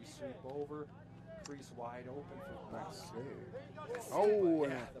 Ready to sweep over. Crease wide open for the Nice save. Oh,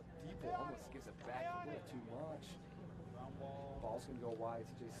 yeah, the people almost gives it back a little too much. Ball's going to go wide.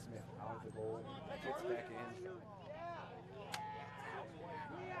 TJ Smith out of the goal. Gets back in.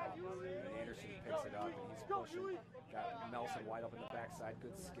 And Anderson picks it up, and he's pushing. Got Nelson wide up in the backside.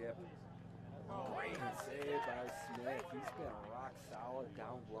 Good skip. Great save by Smith. He's been rock solid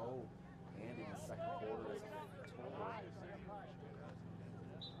down low and in the second quarter as a total.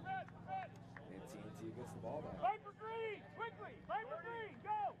 And TNT gets the ball back. Fight for green! Quickly! Fight for green!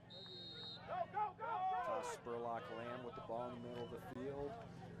 Go! Go, go, go! Toss Spurlock Lamb with the ball in the middle of the field.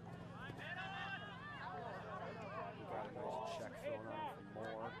 We got a nice check thrown on from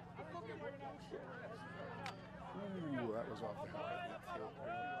Moore. Ooh, that was off the helmet.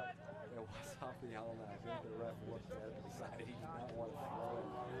 It was off the helmet. I think the ref looked at it and decided he did not want to throw it.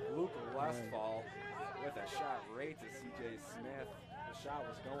 Luke Westfall with a shot right to CJ Smith. The shot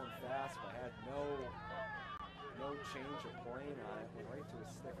was going fast but had no change of plane on it. Went right to his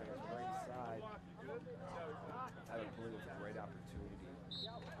stick on his right side. I don't believe it's a great opportunity.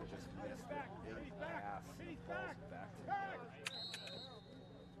 He just missed it. Didn't pass. The ball's back to him.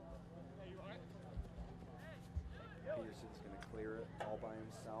 Peterson's going to clear it all by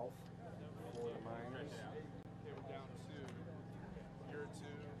himself for the Miners. They were down 2. You're 2.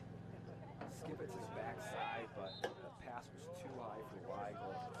 Skip it to the backside, but the pass was too high for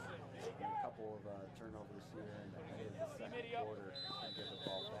Weigel. And a couple of turnovers here in the end of the second quarter and get the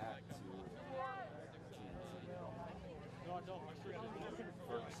ball back to TNT.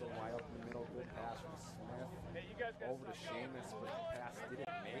 Ferguson wide up in the middle, good pass from Smith. Over to Seamus, but the pass didn't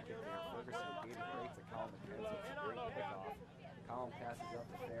make it there. Ferguson gave it right to Colin McKenzie. It's a great pickoff. Colin passes up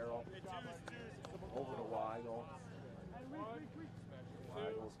to Farrell. Over to Weigel.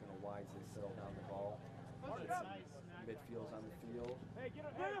 Weigel's going to wisely settle down the ball. Get some midfields on the field. Hey, get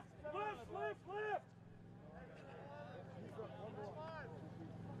it! Lift! Lift! Lift! Lift!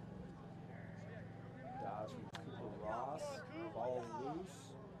 Dodge from Cooper Ross. Ball loose.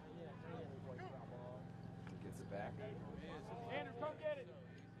 Gets it back. Andrew, come get it!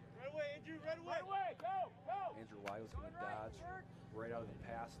 Right away, Andrew! Right away! Right away! Go! Go! Andrew Weigel's going to dodge right out of the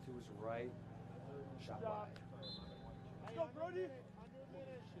pass to his right. Shot wide. Let's go, Brody!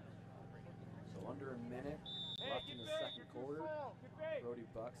 So under a minute left in the second quarter. Brody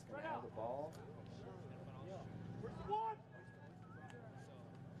Buck's going to have the ball. Where's the one?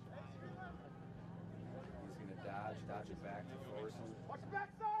 He's going to dodge it back to Thorson. Watch the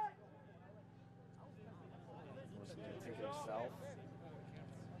backside! Thorson going to take it himself.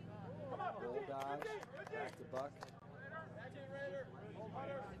 Roll dodge, back to Buck.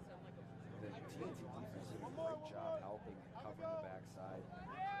 The TNT defense did a great job helping and covering the backside.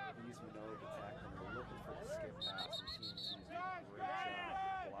 He's Manogue attacking. They're looking for the skip pass, and TNT is doing a great job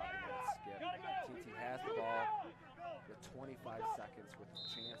blocking that skip. TNT has the ball with 25 seconds with a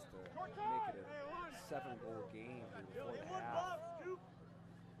chance to make it a 7-goal game here before the half.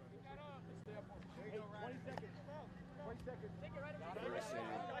 Ferguson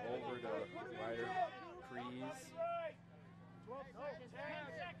over to Ryder Crees.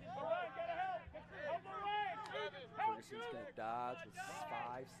 Ferguson's going to dodge with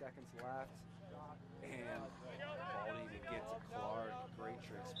 5 seconds left. And the ball didn't even get to Clark.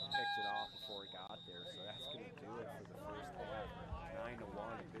 Greatrix picked it off before he got there. So that's going to do it for the first half.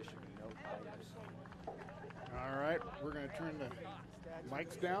 9-1, Bishop and no Tigers. All right, we're going to turn the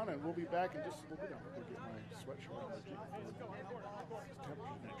mics down, and we'll be back in just a little bit. I'm going to get my sweatshirt on. This temperature's going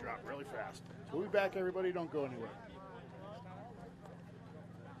to drop really fast. So we'll be back, everybody. Don't go anywhere.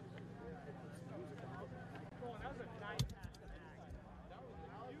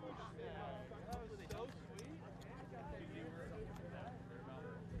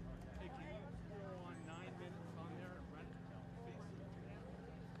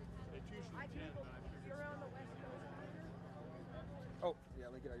 Oh, yeah,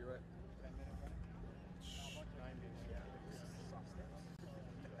 Lincoln, are you right?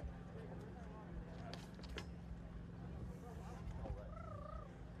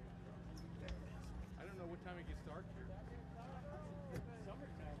 I don't know what time it gets dark here.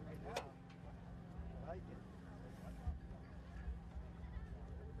 Summertime right now. I like it.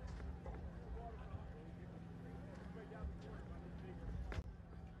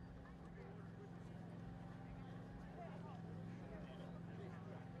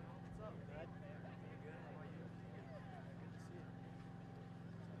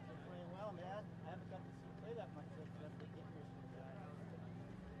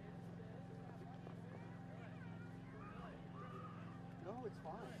 No, it's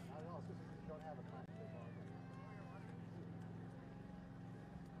fine. I don't know. It's just you don't have a time.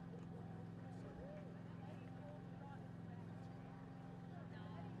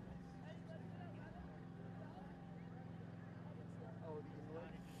 Oh, you know what?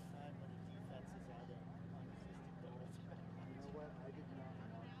 Time when the defense is out there unassisted goals. You know what? I did not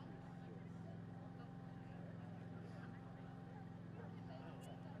want to.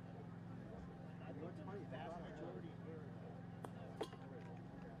 You know what's funny? Vast majority were.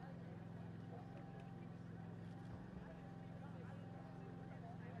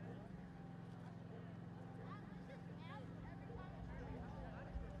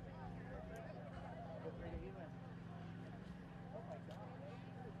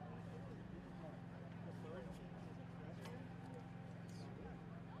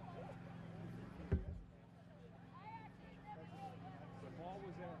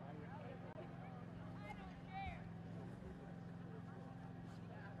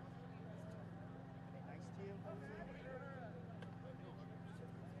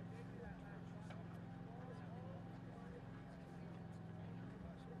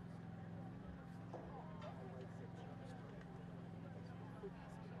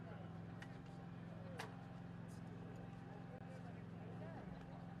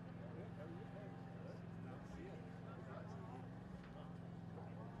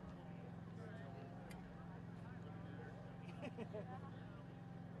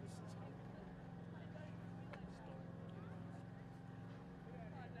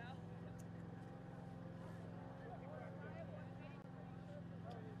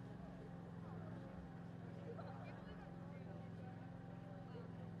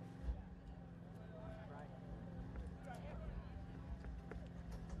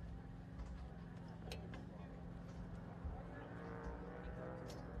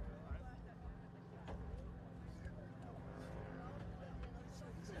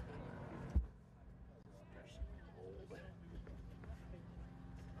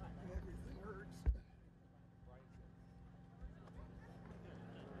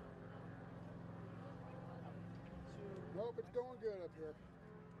 Nope, it's going good up here.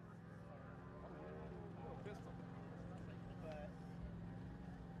 But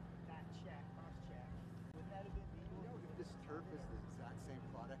that check, cross check, wouldn't that have been legal? You know, if this turf is the exact same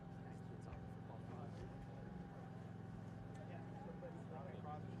product as what's on the football field. Yeah, somebody's running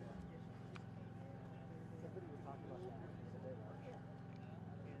across the check. Somebody was talking about that.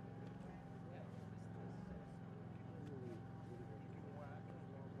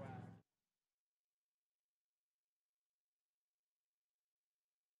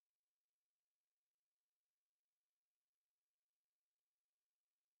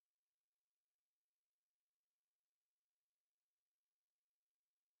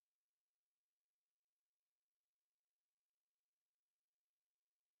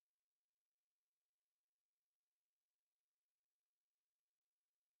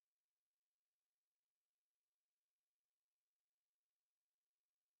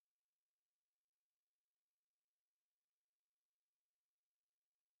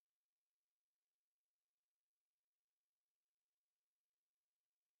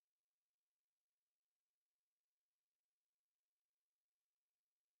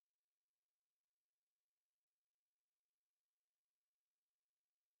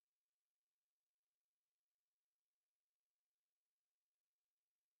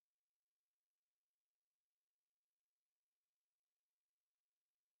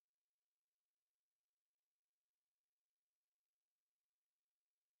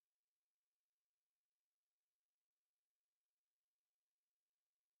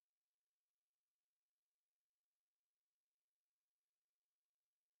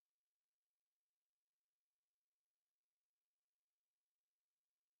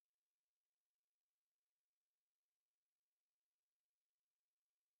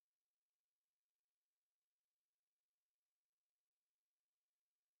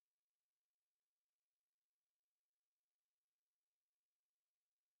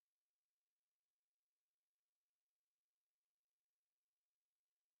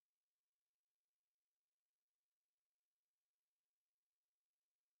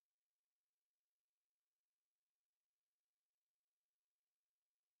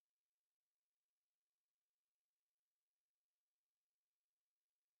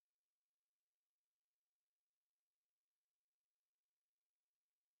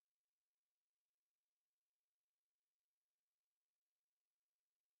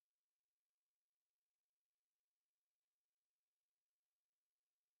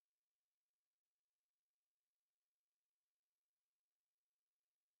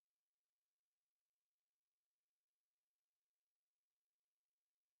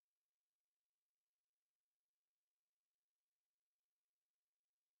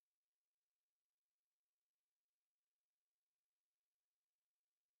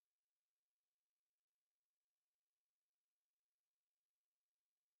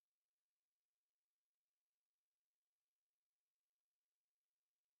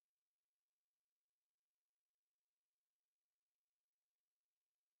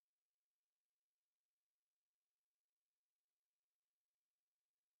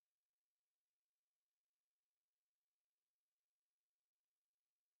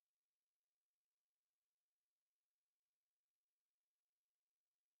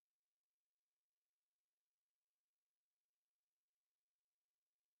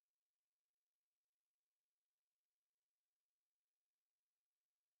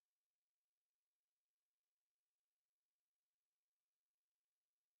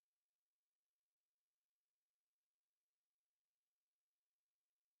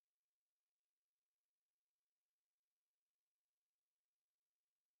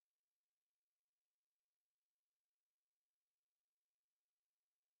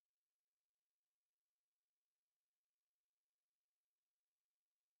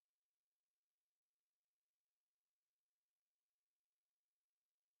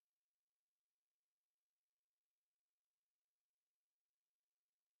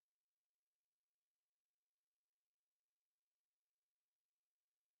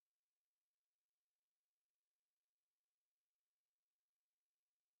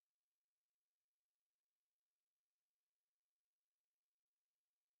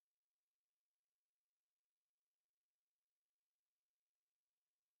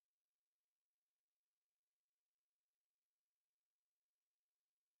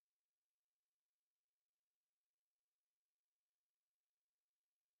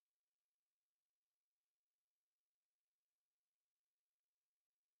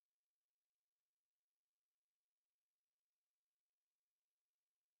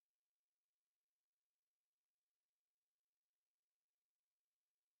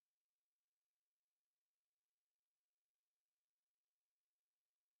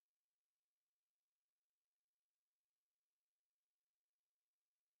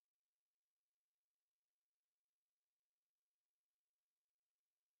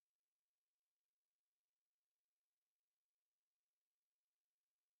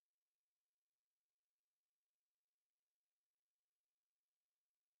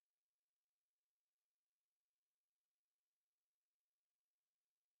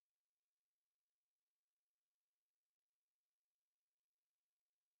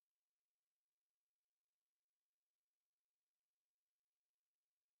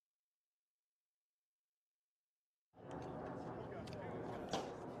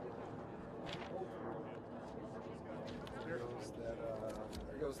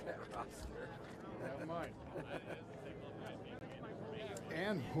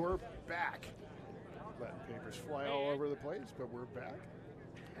 And we're back. Letting papers fly all over the place, but we're back.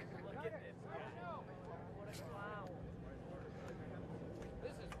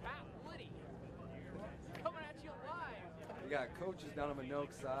 This is Pat Woody coming at you live. We got coaches down on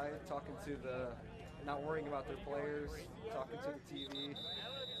Manogue side talking to the, not worrying about their players, talking to the TV.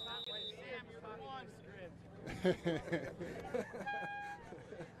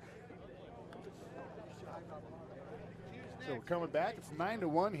 So we're coming back. It's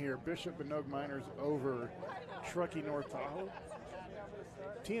 9-1 here. Bishop Manogue Miners over Truckee North Tahoe.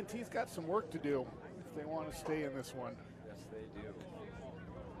 TNT's got some work to do if they want to stay in this one. Yes, they do.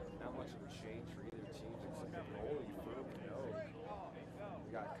 Not much of a change for either team except the goalie for Manogue.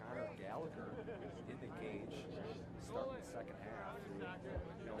 We got Connor Gallagher in the cage starting the second half. You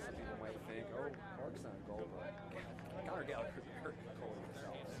know, some people might think, oh, Clark's not a goal, but Connor Gallagher's a great goalie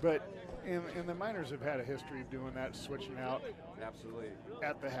himself. But and the Miners have had a history of doing that, switching out Absolutely.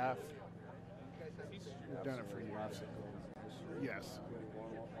 at the half. We've done it for Absolutely. years. Yes.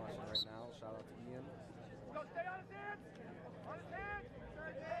 Watching right now. Shout out to Ian. Stay on his hands. On his hands.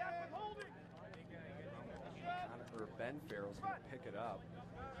 Stay up and hold it. Ben Farrell's going to pick it up.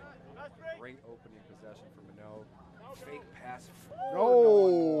 Great opening possession for Manogue. Fake pass.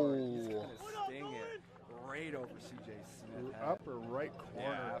 Oh! He's going to sting it right over CJ Smith. Upper right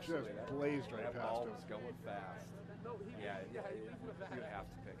corner, just blazed right that past ball him. was going fast. Yeah, you have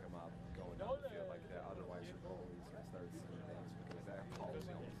to pick him up going down the field like that. Otherwise, your goalie's going to start seeing things because that ball is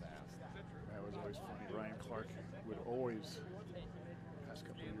going fast. That was always funny. Ryan Clark would always, past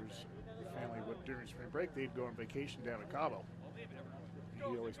couple of years, the family would, during spring break, they'd go on vacation down to Cabo.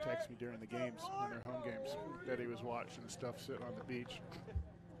 He'd always text me during the games, when they're home games, that he was watching stuff sitting on the beach.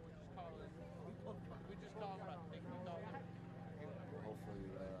 Hopefully,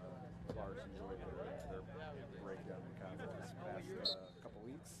 Clark's enjoyed their breakdown in Cabo this past couple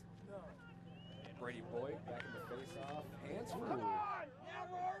weeks. Brady Boyd back in the face-off. Hands for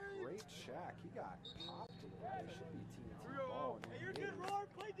great check. He got popped a little. It should be TNT ball. Hey, you're good, Roar.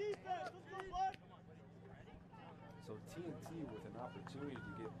 Play defense. Let's go, bud. So TNT with an opportunity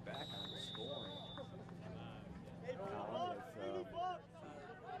to get back on the scoring. Hey, Colin with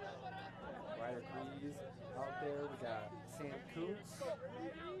Ryder Grease out there. We got Sam Kuntz.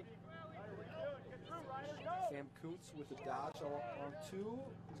 Sam Kuntz with the dodge on two.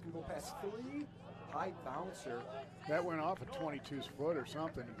 He's going to go past three. High bouncer. That went off a 22's foot or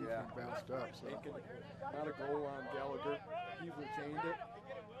something. He Yeah. bounced up. So. Not a goal on Gallagher. He retained it.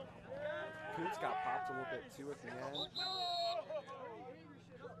 Kuntz got popped a little bit too at the end.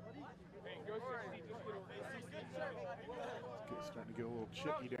 It's starting to get a little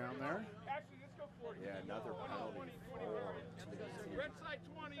chippy down there. Yeah, another penalty for TNT. Red side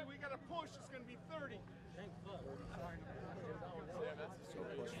 20, we got to push. It's going to be 30. So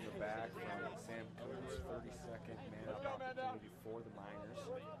pushing the back from Sam Kuntz, 32nd man-up opportunity for the Miners.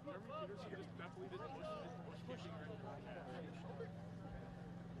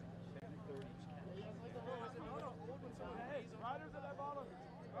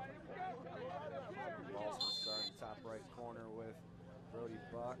 Ball's starting top right corner with Brody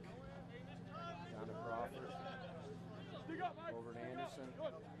Buck. Down to Crawford. Over to Anderson. Anderson's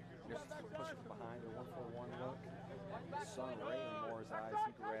going to push it from behind. A 1-4-1 look. Sun right in Moore's eyes.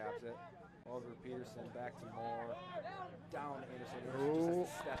 He grabs it. Over to Peterson. Back to Moore. Down to Anderson. Anderson just has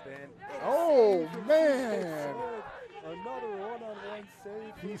to step in. Oh, man! Another one-on-one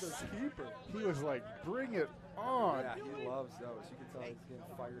save. He's a keeper. He was like, bring it on. Yeah, he loves those. You can tell he's getting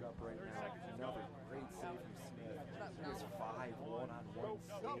fired up right now. Another great save from Smith. He has 5 one-on-one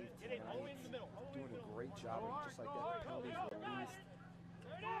saves tonight. Doing a great job. And just like that, the penalty's released.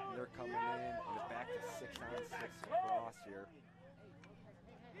 They're coming in, and it's back to 6-on-6 across here.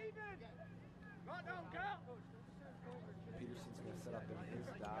 Peterson's going to set up in his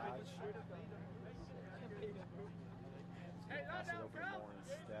dodge. Pass it over to Moore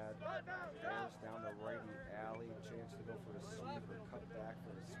instead. Goes down the righty alley. Chance to go for a sweep or cut back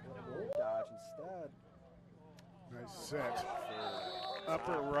for a split roll dodge instead. Nice set.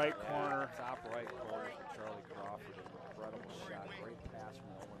 Upper right corner. Top right corner for Charlie Crawford. An incredible shot. Great pass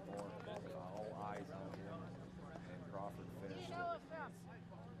from Owen Moore. With all eyes on him. And Crawford finished it.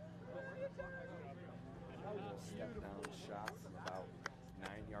 Little step down shots from about 9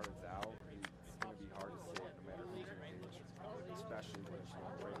 yards out. It's going to be hard to save no matter who's engaged, especially when it's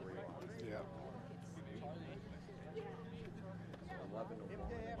not right where you want it. Yeah. 11 to 1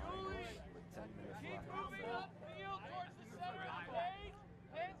 Miners with 10 minutes left in the third.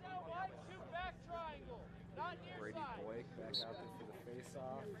 Brady Boyd back out there for the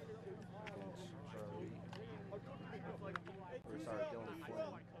face-off against Charlie. Or sorry, Dylan Flynn.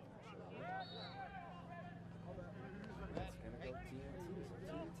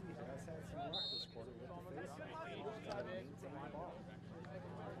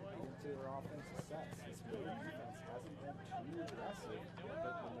 their offensive sets. This Manogue defense hasn't been too aggressive,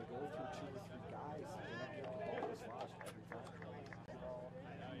 but when they go through 2 or 3 guys, they're going to get the ball dislodged every time.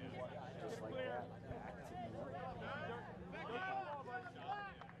 Just like that, back to Manogue.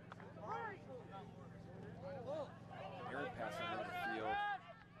 Aaron passing over the field.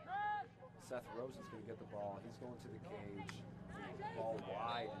 Seth Rosen's going to get the ball. He's going to the cage. Ball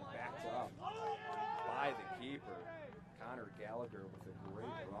wide and backed up by the keeper. Connor Gallagher with a great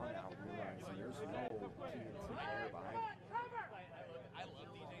run out, realizing there's no TNT player behind him.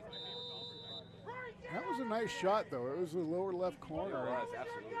 That was a nice shot, though. It was the lower left corner. It was,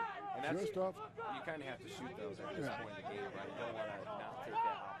 absolutely. And that's, Just off. you kind of have to shoot those at this point in the game, right? You don't want to not take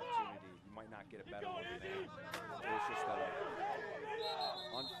that opportunity. You might not get a better one than that. It was just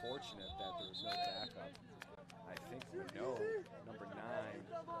unfortunate that there was no backup. I think we know number 9,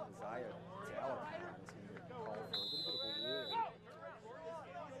 Isaiah Dalacon, is going to call for a little bit of a roll,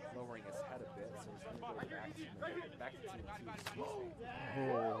 lowering his head a bit, so he's going to go back to team 2. Excuse me.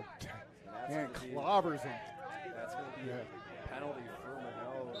 Oh, and clobbers him. That's going to be a penalty for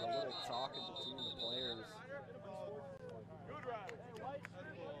Manogue. A little talking between the players.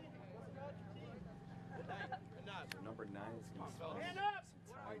 So number 9 is going to spend some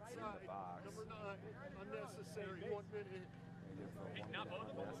time in the box. Number 9, unnecessary, 1 minute. Unnecessary.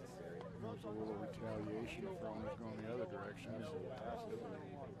 There's a little retaliation from him going the other direction. Absolutely.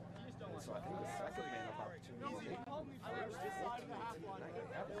 And so I think the second man of opportunity is first. 14 tonight.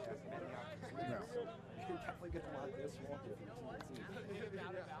 They haven't had many opportunities. No. So you can definitely get them on this one if you're TNT. I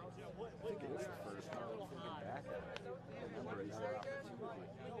think it is the first. Now I'm thinking back at it. I remember another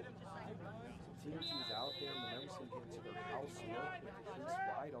opportunity. So TNT is out there. Manogue's going to get into their house look with the crease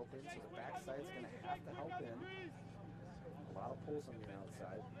wide open. So the backside's going to have to help in. A lot of pulls on the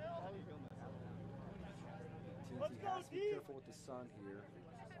outside. TNT has to be careful with the sun here.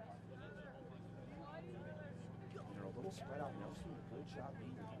 They're a little spread out. Manogue's doing a good job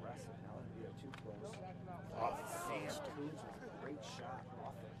being aggressive. Now that we are too close. Sam Cruz with a great shot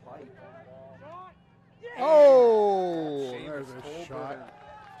off the pipe. Oh, there's a shot.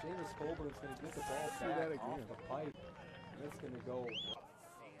 Jameis Colburn's going to get the ball back off the pipe. And it's going to go.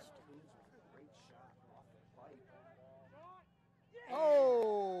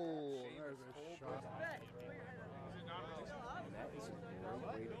 Oh, there's a shot. And that is a great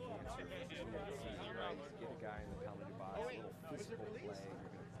way to answer TNT, right? Get a guy in the penalty box, a little physical play. You're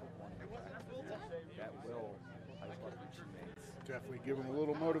going to put one in the back. That will hype up your teammates. Definitely give him a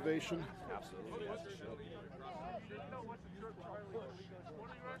little motivation. Absolutely, as it should.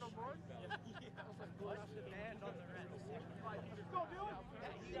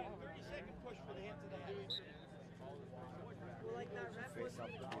 Face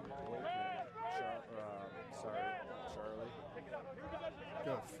up between Blake and Charlie.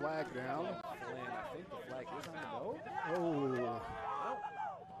 Got a flag down. Flynn, I think the flag is on the note. Oh.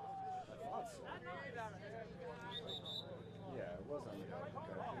 I thought so. Yeah, it was on the note.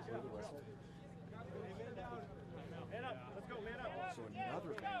 Okay, here's the whistle. So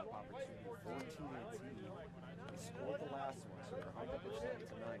another man opportunity, 14-18. They scored the last one, so they're 100%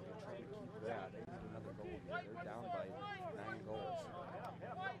 tonight. They're trying to keep that. They need another goal here. They're down by 9 goals.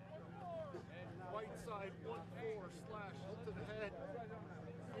 Right side, 1-4, slash to the head.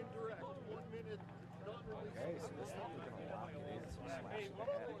 Indirect, 1 minute. Okay, so this time they're going to lock it in. So slash to the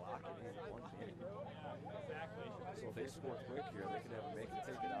head, lock it in 1 minute. So if they score quick here, they could have a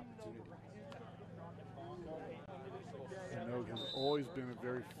make-and-take-it opportunity. Manogue has always been a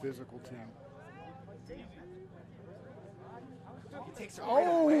very physical team. He takes it right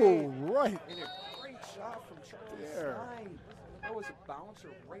away. Right. And a great shot from Charlie There. Stein. That was a bouncer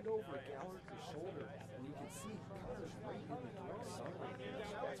right over Gallagher's shoulder. And you can see Connor's right in the direct sunlight here.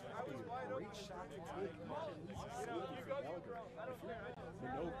 So that's probably a great shot to take. Not an easy save for Gallagher. If you're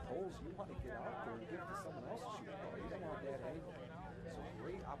Manogue pulls, you want to get out there and give it to someone else to shoot the ball. You don't want that angle. So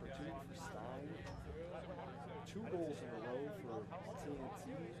great opportunity for Stein. 2 goals in a row for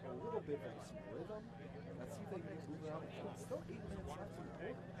TNT. A little bit of some rhythm. Let's see if they can move around. It's still 8 minutes left in the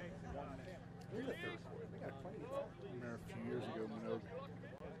quarter. In the third quarter. They got plenty of time. I remember a few years ago, Manogue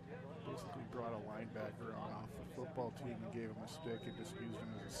basically brought a linebacker on off the football team and gave him a stick and just used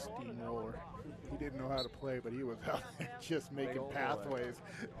him as a steamroller. He didn't know how to play, but he was out there just making pathways.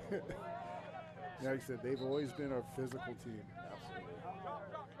 Like I said, they've always been a physical team. Absolutely.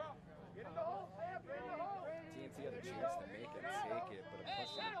 TNT had a chance to make it, take it, but it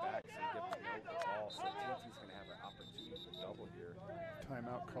pushed it back, so he gives Manogue the ball. So TNT's going to have an opportunity to double here.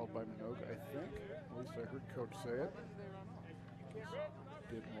 Timeout called by Manogue, I think. At least I heard Coach say it.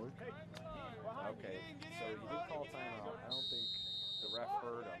 Didn't work. Okay, so he did call timeout. I don't think the ref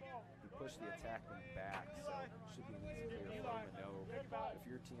heard him. He push the attackman back, so it should be an easy clear for Manogue. If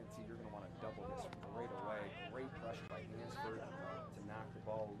you're TNT, you're going to want to double this from right away. Great pressure by Hansford to knock the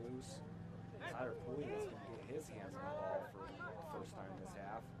ball loose. Tyler Pouliot is going to get his hands on the ball for the first time this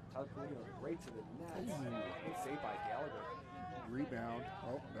half. Tyler Pouliot right to the net. Good save by Gallagher. Rebound.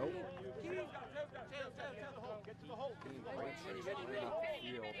 Oh, nope. Being great tricks running up the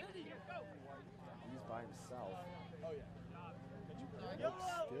field. He's by himself.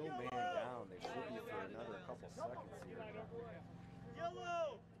 Still man down. They should be for another couple seconds here.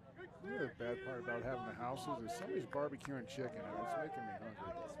 You know the bad part about having the houses is somebody's barbecuing chicken and it's making me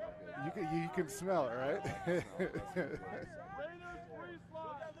hungry. You can smell it, right?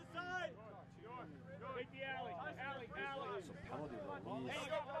 So penalty release.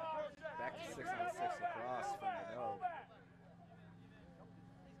 Back to 6-on-6 lacrosse from Manogue.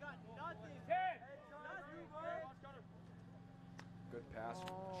 Good pass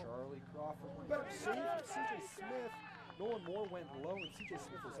from Charlie Crawford. Better save from C.J. Smith. Nolan Moore went low, and C.J.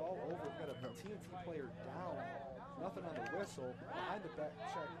 Smith was all over. We've got a TNT player down. Nothing on the whistle. Behind the back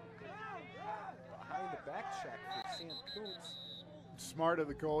check. Behind the back check for Sam Kuntz. Smart of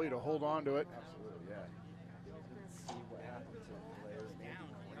the goalie to hold on to it. Absolutely, yeah. Didn't see what happened to the players.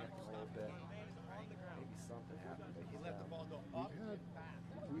 Maybe cramped a little bit. Maybe something happened, but he's down.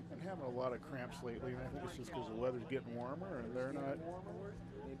 We've been having a lot of cramps lately, and I think it's just because the weather's getting warmer and they're not.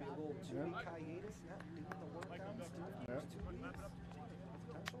 Maybe a little two-week hiatus, not doing the workouts, doing those 2 weeks.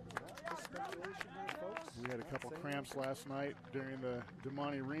 Potential, just speculation here, folks. We had a couple cramps last night during the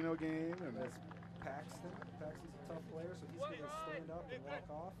DeMonte Reno game, and As Paxton's a tough player, so he's going to stand up and walk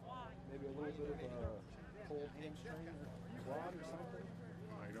off. Maybe a little bit of a cold hamstring or quad or something.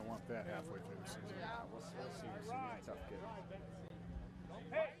 I don't want that halfway through the season. Yeah, we'll see. He's a tough kid.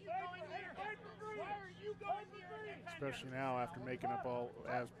 Especially now after making up all,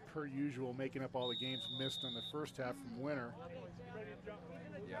 as per usual, making up all the games missed in the first half from winter.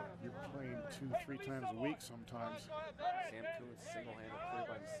 Yeah. You're playing 2-3 times a week sometimes. Sam Kuntz single-handed clear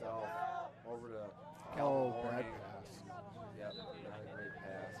by himself over to Oh, Calvin bad Moore. pass. Yep, not a great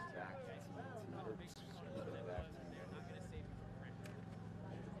pass. Back to TNT. Back to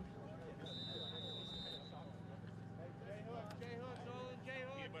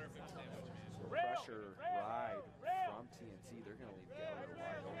So pressure ride from TNT. They're going to leave Gallagher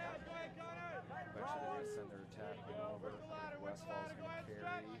wide open. Eventually they're going to send their attack over. Westfall's going to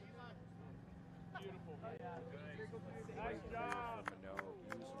carry. Great clear from Manogue.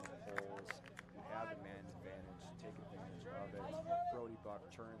 Using the holes. You have the man advantage. Take advantage of it. Brody Buck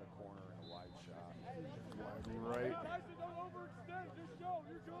turn the corner in a wide shot. Right.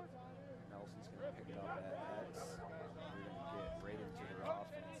 Nelson's going to pick it up at X. We're going to get right into their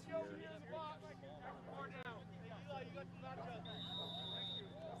offense here.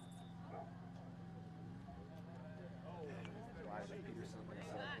 Elijah Peterson going to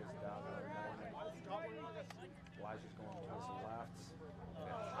set up his down there. Elijah's going towards the left.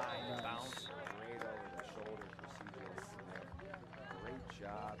 High bounce right over the shoulder for C.J. Smith. Great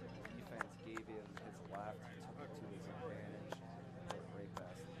job. Defense gave him his left. Took it to his advantage. Great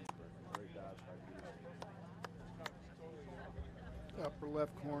pass to keeper. Great dodge by Peterson. Upper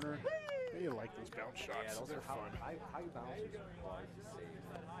left corner. Hey, you like those bounce shots? Yeah, those They're are fun. high bounces are hard to save.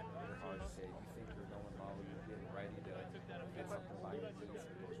 They're hard to save. You think you're going low, you're getting ready to get something by your knees, and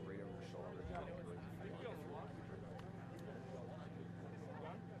it goes right over your shoulder. You get a great feeling if you're a keeper.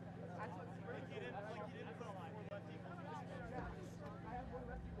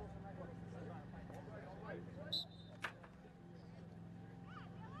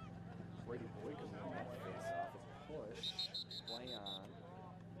 Brady Boykin on that face-off. It's a push. Play on.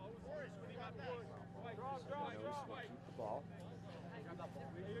 Manogue's going to keep the ball. So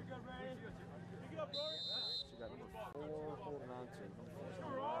you got number 4 holding on to him. He's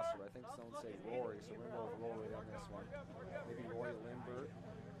on the roster. I think someone say Rory, so we're going to go Rory on this one. Maybe Rory Lindbergh,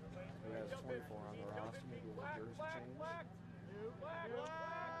 who has 24 on the roster. Maybe a little jersey change.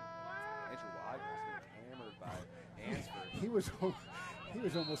 Andrew Wagner's getting hammered by Hansford. He was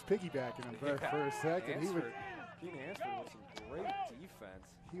almost piggybacking him for a second. Keen Hansford with some great defense.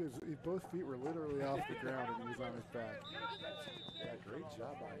 Both feet were literally off the ground and he was on his back. Yeah, great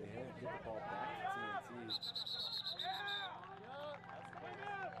job by him. Get the ball back to TNT.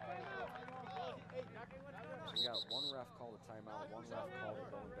 We got one ref called a timeout, one ref called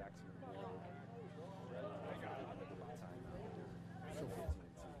it going back to Manogue. So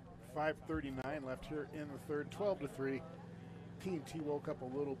 5:39 left here in the third, 12-3. TNT woke up a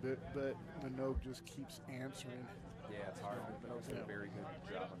little bit, but Manogue just keeps answering. Yeah, it's hard. Manogue's did a very good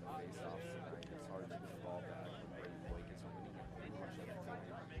job on the face-offs tonight. It's hard to get the ball back when Brady Blake is winning it pretty much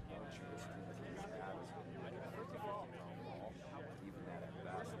every time. chance TNT's had is with a 50-50 ground ball, even that at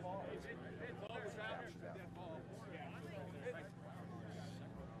best. Capture that from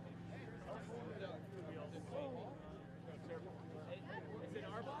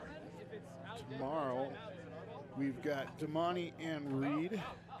Tomorrow, we've got Damani and Reed,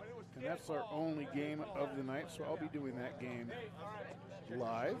 and that's our only game of the night, so I'll be doing that game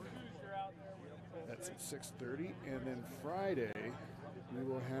live. That's at 6:30, and then Friday, we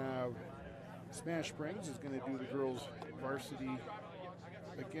will have Spanish Springs is going to do the girls' varsity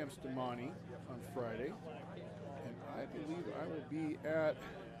against Damani on Friday, and I believe I will be at,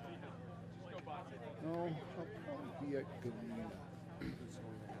 no, I'll probably be at Galena.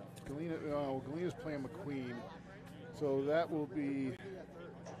 Galena's playing McQueen, so that will be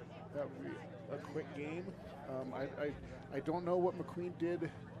a quick game. I don't know what McQueen did,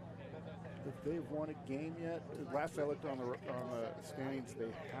 if they've won a game yet. Last I looked on the standings,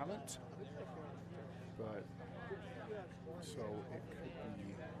 they haven't. But so it could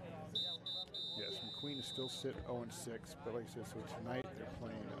be. Yes, McQueen is still sitting 0-6, but like I said, so tonight they're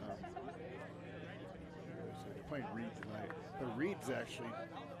playing. They're playing Reed tonight. But Reed's actually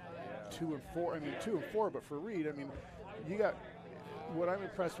 2-4. I mean 2-4, but for Reed, I mean, you got. What I'm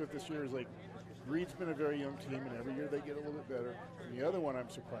impressed with this year is like Reed's been a very young team, and every year they get a little bit better. And the other one I'm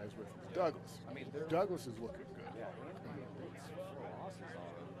surprised with is Douglas. I mean, Douglas is looking good. Yeah, Reed's 4 losses are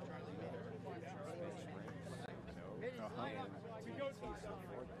and TNT is still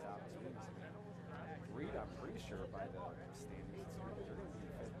 4 of the top teams. Reed, I'm pretty sure by the standings, they're going to be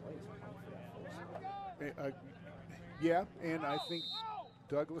in 5th place playing for that first. Yeah, and I think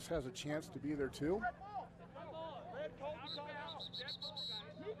Douglas has a chance to be there too.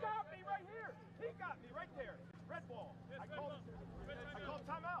 He got me right here. He got me right there. Red ball. I called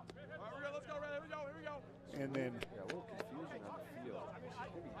timeout. All right, let's go. Here we go. And then a little confusion on the field. It's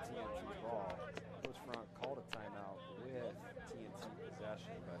going to be TNT ball. Coach Frank called a timeout with TNT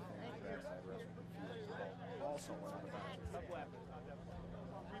possession, but I think the backside refs were confused. Also went out of bounds.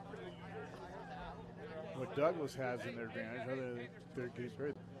 what Douglas has in their advantage, other than they're getting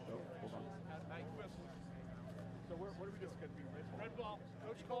very. Oh, hold on. So what are we doing? Red ball.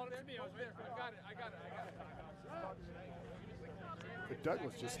 Coach called it to me. I was there. I got it. But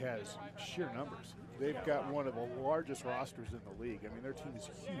Douglas just has sheer numbers. They've got one of the largest rosters in the league. I mean, their team is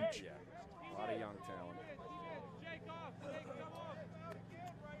huge. Yeah, a lot of young talent.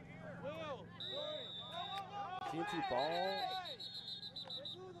 TNT ball.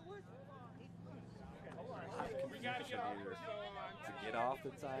 We got to get off here to get off the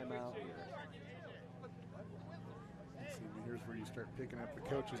timeout here. See, here's where you start picking up the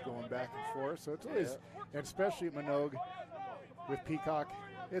coaches going back and forth. So it's always, and especially at Manogue with Peacock,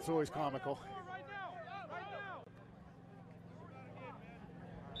 it's always comical.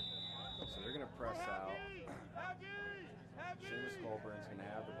 So they're going to press out. Seamus Colburn's going to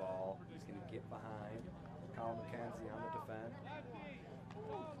have the ball. He's going to get behind. Colin McKenzie on the defend.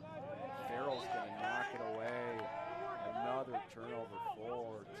 Farrell's going to knock it away. Another turnover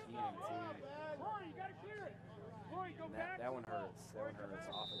for TNT. And that one hurts. That one hurts.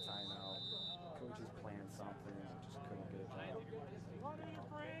 Off a timeout. Coaches planned something, just couldn't get it done.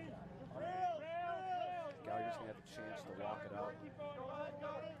 Gallagher's going to have a chance to walk it up. He's going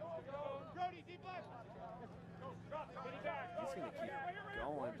to keep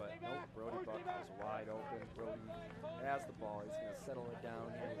going, but nope, Brody Buck is wide open. Brody has the ball. He's going to settle it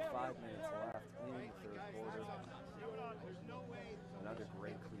down here with 5 minutes left in the third quarter. Another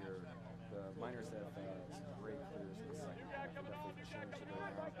great clear. The Miners have great clears in the second half. Definitely change it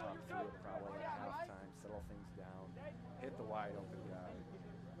around, talk through it probably at halftime, settle things down, hit the wide open guy.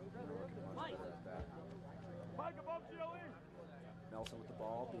 They're looking much better at that. Nelson with the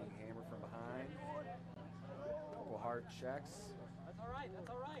ball, being hammered from behind. A couple hard checks. That's all right.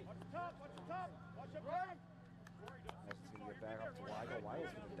 Nelson's going to get back up to Weigel.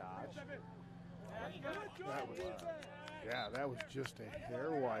 Weigel's going to dodge. That was just a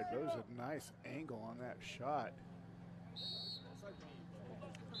hair wide. That was a nice angle on that shot.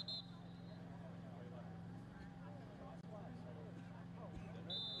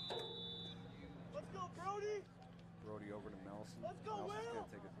 Let's go, Brody. Brody over to Nelson. Let's go, Nelson's Will. going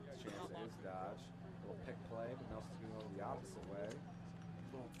to take a chance at his dodge. A little pick play, but Nelson's going to go the opposite way.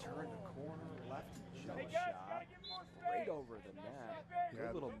 Little turn the corner, lefty jump shot. Right over the net.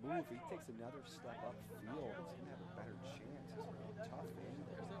 Good little move. He takes another step upfield. He's going to have a better chance. He's going to be tough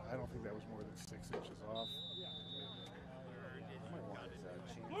angle. I don't think that was more than 6 inches off. Might want his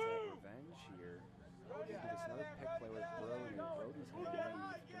chance at revenge here. Maybe this another pick play with Brody. Brody's going to leave. Going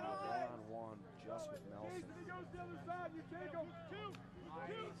to go 1-on-1 just with Nelson.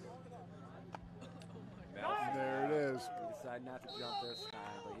 decided not to jump this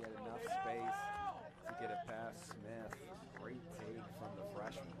time, but he had enough space to get it past Smith. Great take from the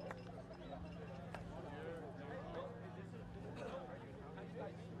freshman.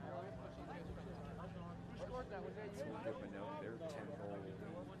 So we'll give Manogue their 10-goal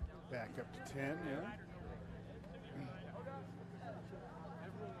lead. Back up to 10, yeah.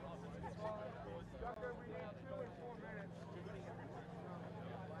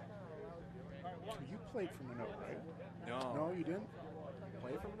 So you played for Manogue, right? No. No, you didn't?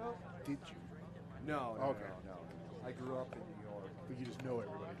 Play for Manogue? Did you? No, Okay. no. I grew up in New York. But you just know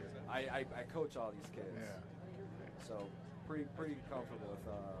everybody here. I coach all these kids. Yeah. So pretty comfortable with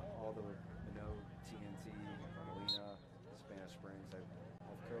all the Manogue, TNT, Molina, Spanish Springs. I've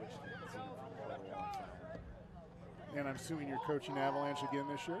coached and seen them for quite a long time. And I'm assuming you're coaching Avalanche again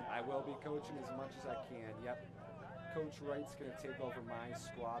this year? I will be coaching as much as I can. Yep. Coach Wright's going to take over my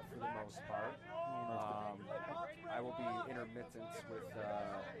squad for the most part. I will be intermittent with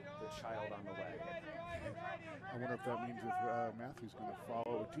the child on the way. I wonder if that means if Matthew's going to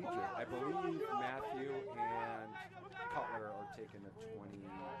follow with TJ. I believe Matthew and Cutler are taking the 20.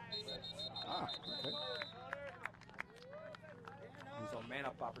 Ah, okay. So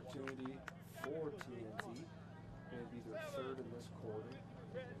man-up opportunity for TNT. Going to be their third in this quarter.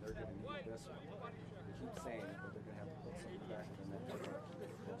 They're going to need this one. They keep saying it, but they're going to have to put something back in the net to keep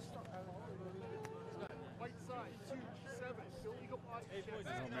it close. Right side, 2-7, illegal possession.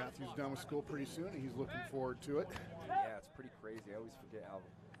 I know Matthew's done with school pretty soon, and he's looking forward to it. Yeah, it's pretty crazy. I always forget how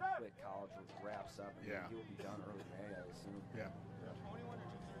quick college wraps up. And Yeah. he will be done early May, I assume. Yeah.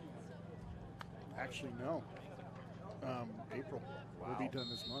 Actually, no. April. We'll be done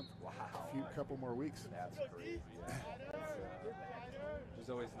this month. Wow. Couple more weeks. That's crazy. It was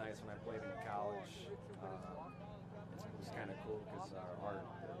always nice when I played in college. It was kind of cool because our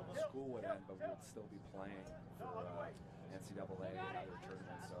school would end, but we would still be playing for NCAA and other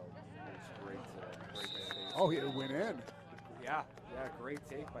tournaments. So it was great to stay. Oh, it went in. Yeah, great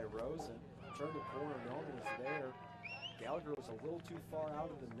take by Rosen. Turned the corner, no one was there. Gallagher was a little too far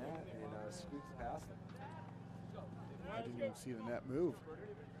out of the net and squeaked past him. I didn't even see the net move.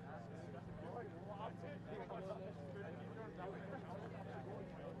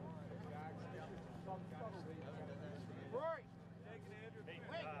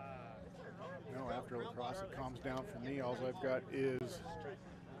 No, after lacrosse, it calms down for me. All I've got is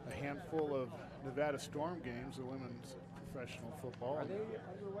a handful of Nevada Storm games, the women's professional football. Are they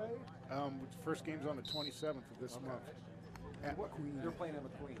underway? First game's on the 27th of this month at McQueen. You're playing at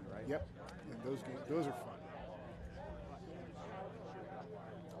McQueen, right? Yep, and those are fun.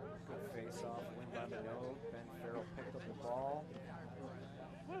 Good face-off, win by Manogue. Ben Farrell picked up the ball.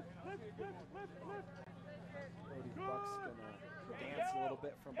 Cody Buck's gonna dance a little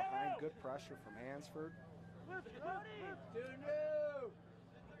bit from behind. Good pressure from Hansford.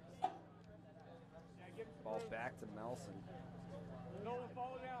 Ball back to Melson.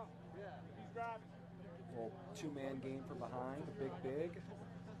 Little two-man game from behind. A big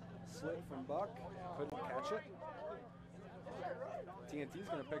slip from Buck. Couldn't catch it. TNT's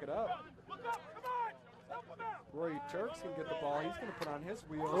going to pick it up. Roy Turk's going to get the ball. He's going to put on his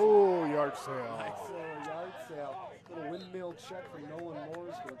wheels. Oh, yard sale. Nice little yard sale. Little windmill check from Nolan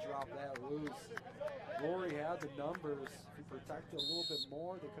Moore's going to drop that loose. Rory had the numbers. If he protected a little bit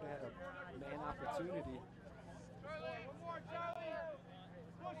more, they could have had a man opportunity. One more, Charlie.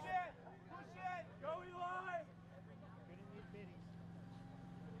 Push it. Go, Eli.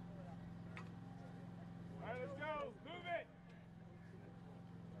 All right, let's go. Move it.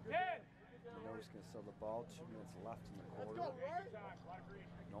 10. Manogue's going to sell the ball. 2 minutes left in the quarter.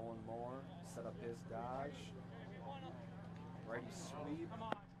 Nolan Moore set up his dodge. Righty sweep.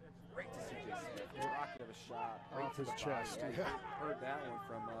 Right to CJ Smith. Rocket of a shot. Right Off to his the chest. body. Yeah, you heard that one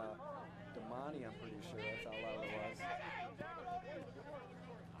from Damani, I'm pretty sure. That's how loud it was.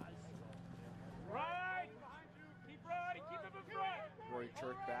 Right. Keep riding. Keep him in front. Roy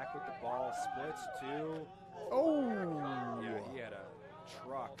Turk back with the ball. Splits two. Oh! Yeah, he had a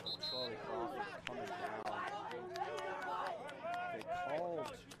truck from Charlie Crawford coming down. They called.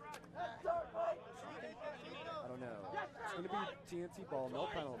 I don't know. It's going to be TNT ball, no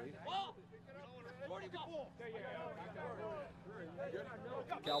penalty.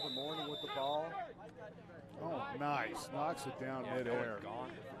 Calvin Morning with the ball. Oh, nice. Knocks it down midair. Gone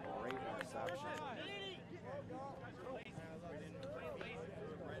with a great interception.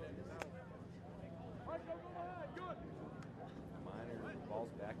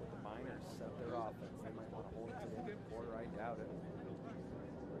 Ball's back with the Miners, set their offense. They might want to hold it to the end of the quarter. I doubt it.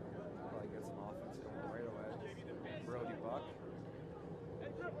 Probably get some offense going right away. Brody Buck.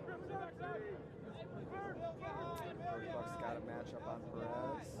 Cody Buck's got a matchup on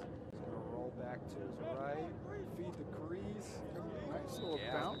Perez. He's going to roll back to his right, feed the crease. Nice little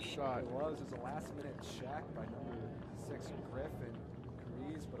bounce shot. It was a last-minute check by number 6 Griffin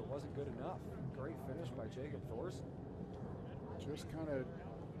Crease, but it wasn't good enough. Great finish by Jacob Thorson. Just kind of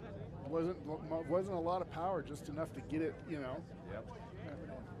wasn't a lot of power, just enough to get it, you know. Yep.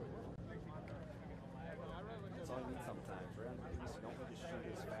 That's all you need sometimes, right? You don't need to shoot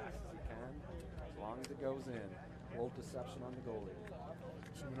as fast as you can, as long as it goes in. A little deception on the goalie.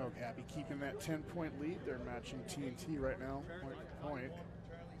 So Manogue happy keeping that 10-point lead. They're matching TNT right now, point for point.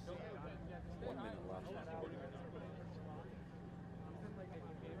 1 minute left.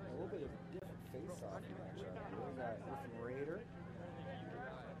 A little bit of a different face-off matchup. We got Griffin Raider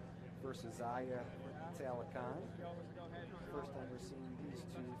versus Zaya Talakan. First time we're seeing these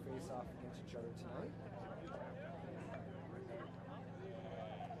two face off against each other tonight.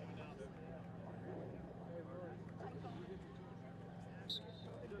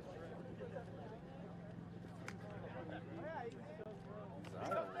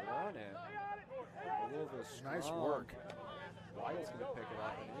 Zaya running. A little bit strong. Nice work. Weigle's going to pick it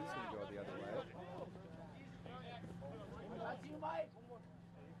up and he's going to go the other way.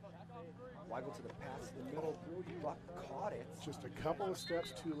 Weigel to the pass in the middle. Brody Buck caught it. Just a couple of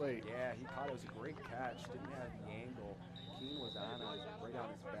steps too late. Yeah, he caught it. It was a great catch. Didn't have the angle. Keane was right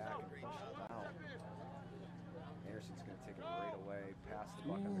on his back and pushed it out. Anderson's going to take it right away. Pass the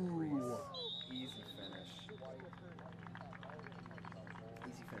Buck on the crease. Easy finish.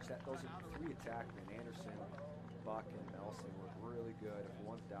 Easy finish. Those are 3 attackmen. Anderson, Buck, and Nelson were really good. If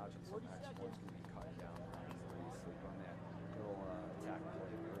one's dodging some X, one's going to be cut down. Sleep on that little attack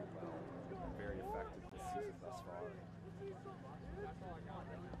play very well. Very effective this season thus far.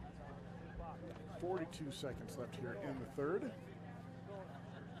 42 seconds left here in the third.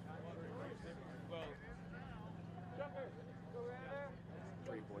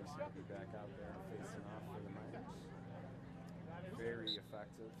 Three boys seem to be back out there facing off for the Miners. Very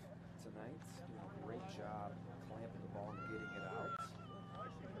effective tonight. Doing a great job clamping the ball and getting it out.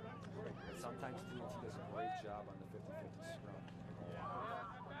 And sometimes TNT does a great job on the 50-50 scrum.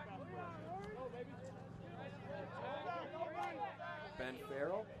 Ben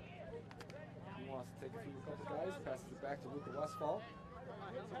Farrell, he wants to take it through a couple guys, passes it back to Luca Westfall.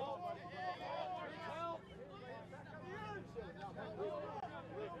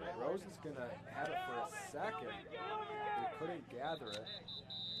 Rosen's going to have it for a second. They couldn't gather it.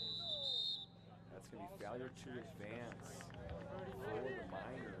 That's going to be failure to advance for the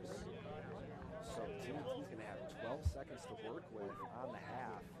Miners. So TNT's going to have 12 seconds to work with on the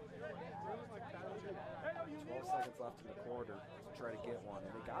half. 12 seconds left in the quarter to try to get one.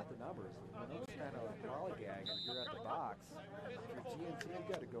 And they got the numbers. Manogue's kind of lollygagging here at the box. For TNT, you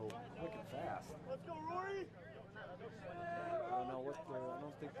got to go quick and fast. Let's go, Rory! I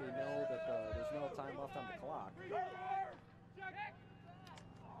don't think they know that there's no time left on the clock.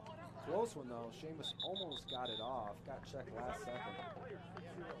 Close one though. Seamus almost got it off. Got checked last second.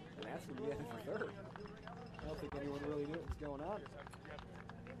 And that's going to be the end of the third. I don't think anyone really knew what was going on.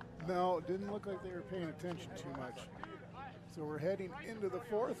 No, it didn't look like they were paying attention too much. So we're heading into the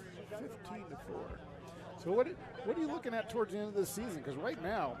fourth, 15-4. So what are you looking at towards the end of the season? Because right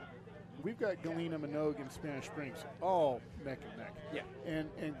now, we've got Galena, Manogue, and Spanish Springs all neck and neck. Yeah.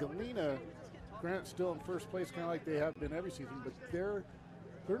 And Galena, granted, still in first place, kind of like they have been every season, but they're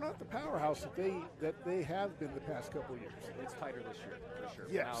not the powerhouse that they have been the past couple of years. It's tighter this year, for sure.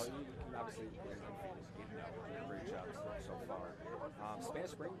 Yes. Now, you can obviously, doing a great job so far.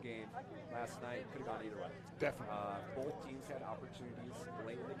 Spanish Spring game last night could have gone either way. Definitely. Both teams had opportunities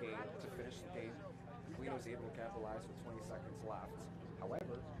late in the game to finish the game. Galena was able to capitalize with 20 seconds left.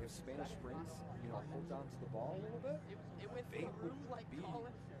 However, if Spanish Springs, hold on to the ball a little bit,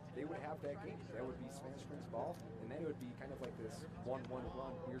 they would have that game. That would be Spanish Springs ball, and then it would be kind of like this 1-1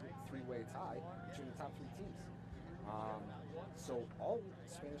 run, weird 3-way tie between the top 3 teams. So all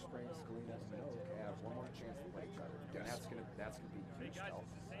Spanish Springs, Galena, and Manogue have one more chance to play each other. And that's gonna be huge help.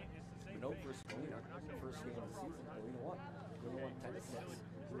 Manogue versus Galena, first game of the season, Galena won. Galena won 10-6.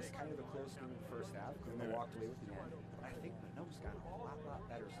 It was kind of a close game in the first half. Galena walked away with the end. But I think Manogue's gotten a lot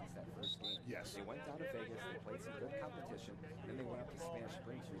better since that first game. Yes. They went down to Vegas, they played some good competition, and then they went up to Spanish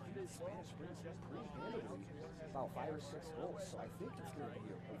Springs. Who beat Spanish Springs pretty handily, about 5 or 6 goals. So I think it's going to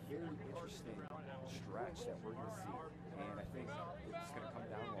be a very interesting stretch that we're going to see. And I think it's going to come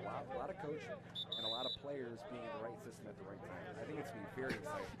down to a lot of coaching and a lot of players being in the right system at the right time. I think it's going to be very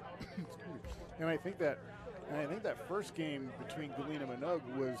exciting. And I think that first game between Galena and Manogue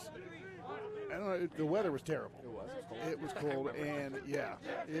was I don't know. The weather was terrible. It was cold. It was cold, and yeah,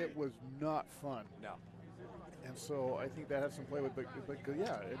 it was not fun. No. And so I think that had some play with, but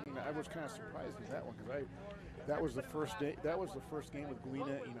yeah, I mean, I was kind of surprised in that one because that was the first day. That was the first game with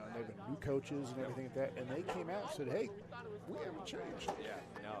Galena. You know, and they've been new coaches and everything like that, and they came out and said, "Hey, we haven't changed." Yeah,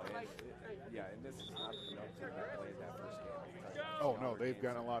 no, and this is not the Manogue team that played that first game. Oh no, they've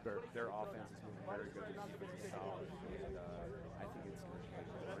gotten a lot better. Their offense is moving very good. Their defense is solid, and I think it's going to be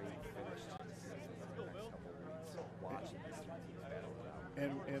a great finish to the season in the next couple of weeks. Watching these two teams battle it out.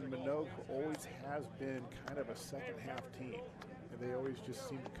 And Manogue always has been kind of a second half team. And they always just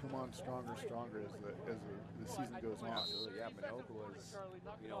seem to come on stronger as the season goes on. Absolutely, yeah. Manogue was,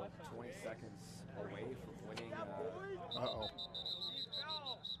 20 seconds away from winning.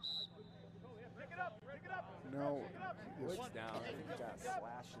 No. Woods down. I think he got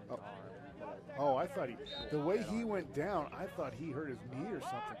slashed in the arm. Oh, I thought the way he went down, I thought he hurt his knee or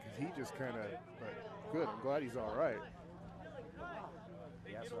something because he just kind of. But good. I'm glad he's all right.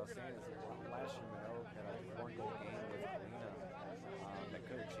 Yeah, that's what I was saying. Is that last year Manogue had a one-goal game with Galena that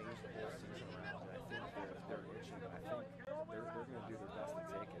could have changed the whole season around. And I think they're itching, but I think they're going to do their best to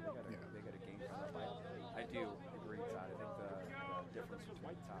take it. They got a game coming up. I do agree, Todd. I think the difference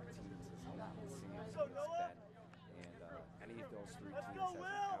between the top teams is not the same as it's been. And any of those three teams has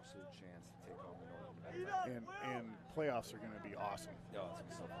an absolute chance to take home the Northern Division. And playoffs are going to be awesome. No,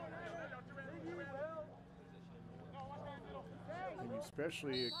 it's so fun. I mean,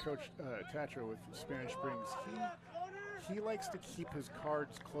 especially Coach Tatro with Spanish Springs, he likes to keep his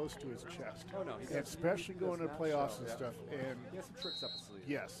cards close to his chest. Oh no, and especially going to playoffs and stuff. And he has some tricks up his sleeve.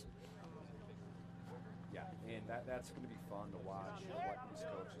 Yes. Yeah, and that's going to be fun to watch what these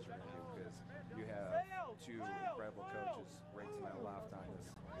coaches are going to do because you have two incredible coaches right to my left on this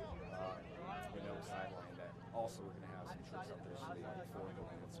Manogue sideline that also are going to have some tricks up their sleeve before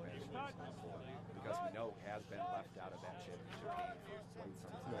going into Spanish Springs because Manogue has been left out of that championship game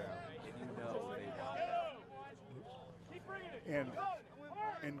for quite some time, and they want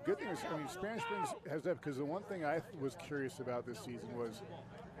that. And good thing is, I mean, Spanish Springs has that because the one thing I was curious about this season was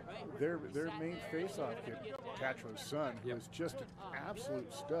their main face-off kid, Tatro's son, who is just an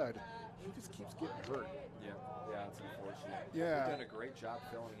absolute stud. He just keeps getting hurt. Yeah, it's unfortunate. Yeah. They've done a great job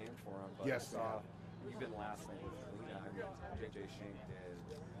filling in for him. But yes, even last night with Galena, I mean, JJ Shank did.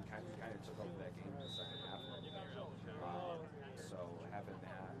 He kind of took over that game in the second half. So having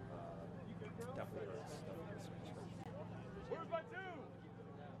that definitely hurts. Where's my two?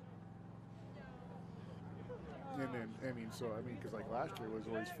 And then, I mean, because like last year was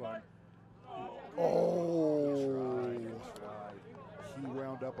always fun. Oh, he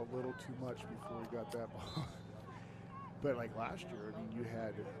wound up a little too much before he got that ball. But like last year, I mean, you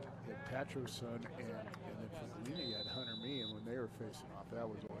had Tatro's son, and then for Galena you had Hunter Me, and when they were facing off, that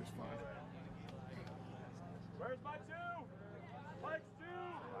was always fun. Where's my two? Mike's two.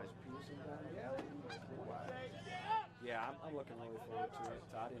 Yeah, I'm looking really forward to it,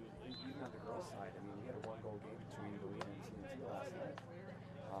 Todd. And even on the girls' side, I mean, we had a one-goal game between Galena and TNT last night.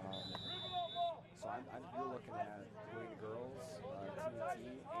 So you're looking at Galena girls,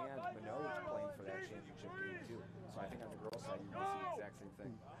 TNT, and Manogue playing for that championship game too. So I think on the girls' side, you're going to see the exact same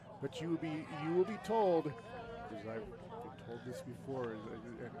thing. But you will be told, because I've been told this before, and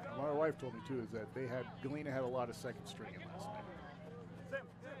my wife told me too, is that Galena had a lot of second stringing last night.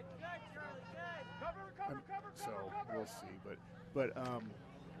 So we'll see, but now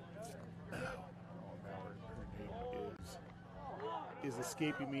her name is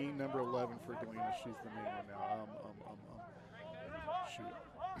escaping me. Number 11 for Galena. She's the main one now. Shoot,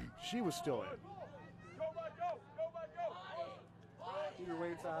 she was still in. Either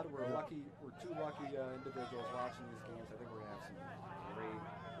way, Todd, we're two lucky individuals watching these games. I think we're gonna have some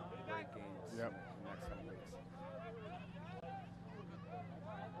great games in the next couple weeks.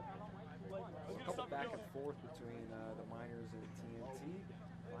 A couple back and forth between the Miners and TNT.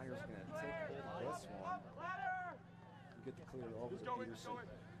 Miners going to take hold of this one. You get the clear over to Peterson.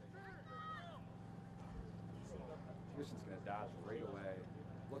 Peterson's going to dodge right away.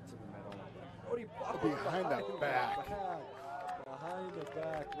 Look to the middle. Behind the back. Behind the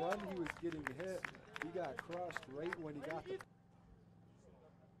back. When he was getting hit, he got crushed right when he got the...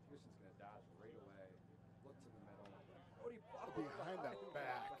 Peterson's going to dodge right away. Look to the middle. Behind the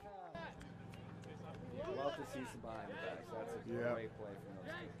back. Love to see some behind the backs. That's a great play from those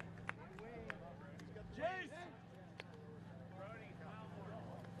two. Jason!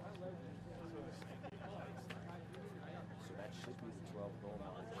 So that should be the 12-goal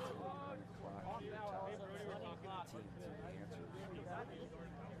mark. It's going to be on the clock here. Team answers.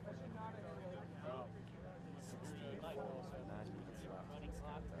 16 falls, 9 minutes left in this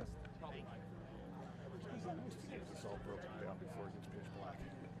contest. nice to get this all broken down before it gets pitch black. It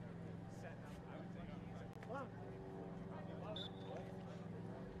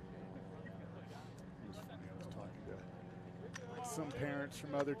was funny. I was talking to some parents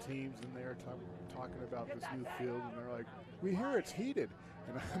from other teams, and they're talking about this new field, and they're like, "We hear it's heated,"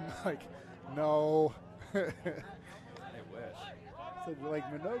 and I'm like, "No." I wish. So like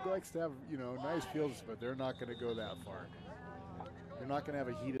Manogue likes to have, you know, nice fields, but they're not going to go that far. You're not going to have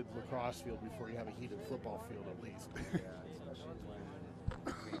a heated lacrosse field before you have a heated football field, at least. Yeah, especially when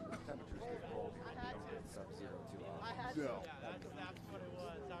the temperatures get cold, you don't get sub-zero too often. No. That's what it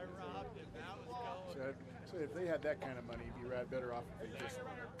was. I robbed him. That was going. So if they had that kind of money, it'd be better off if they just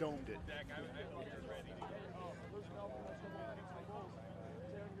domed it.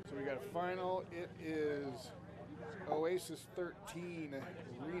 So we got a final. It is Oasis 13,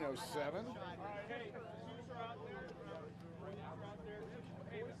 Reno 7.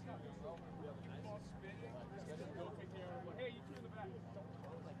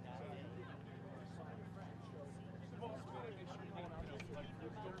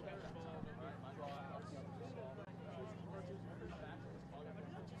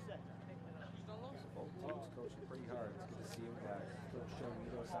 Both teams coaching pretty hard. It's good to see him back. Coach Joe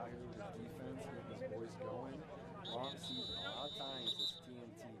out here with his defense, getting his boys going. Long season. A lot of times this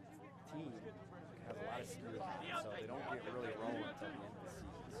TNT team has a lot of skills, so they don't get really rolling until the end of the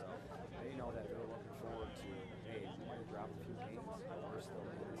season. So they know that they're looking forward to, hey, we might have dropped a few games, but we're still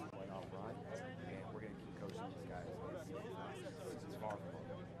in this playoff run, and we're going to keep coaching these guys. Season's far from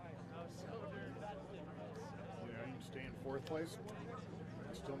over. You know, you can stay in fourth place, and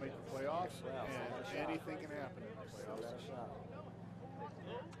still make the playoffs, and anything can happen in the Still playoffs. got a shot.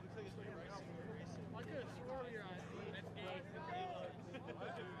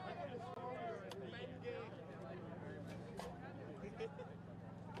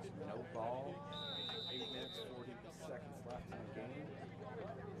 No ball, 8 minutes, 40 seconds left in the game.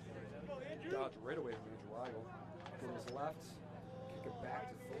 Dodge right away from Andrew Weigel. From his left, kick it back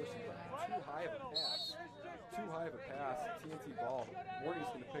to Thorson, but too high of a pass. Too high of a pass, TNT ball. Morgan's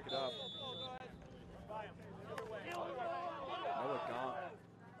going to pick it up. Noah Gaunt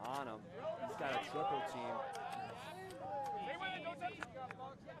on him. He's got a triple team.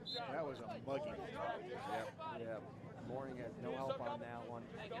 That was a mugging. Yeah. Morning had no help on that one.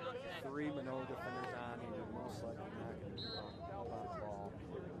 3 Manogue defenders on him. You're most likely not going to help on the ball.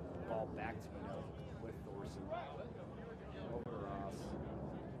 Ball back to Manogue with Thorson. Over to Ross.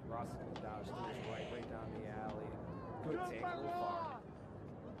 Ross is going to dodge to his right down the alley. Good take, a little far.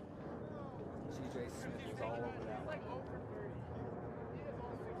 CJ Smith is all over that one.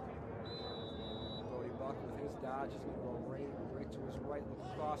 Brody Buck with his dodge is going to go right to his right, look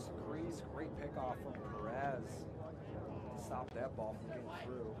across the crease. Great pickoff from Perez. Stop that ball from getting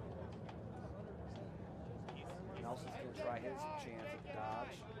through. Nelson's going to try his chance at the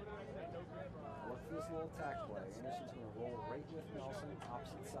dodge. Look for this little attack play. Anderson's going to roll right with Nelson,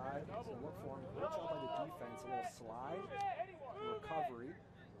 opposite side. He's going to look for him. Great job by the defense. A little slide, recovery.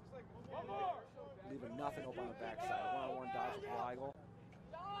 Leaving nothing open on the backside. One-on-one dodge with Weigel.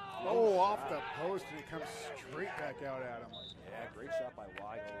 Oh, off the post, and it comes straight back out at him. Yeah, great shot by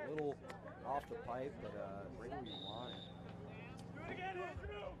Weigel. A little off the pipe, but right where you want it. And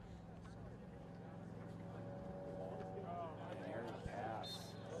here's the pass.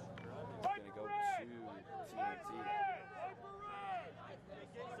 It's going to go to TNT.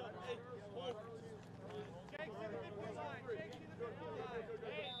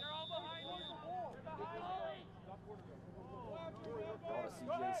 Ball to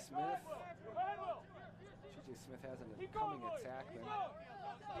CJ Smith. CJ Smith has an incoming attackman.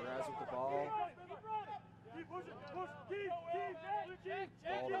 Perez with the ball.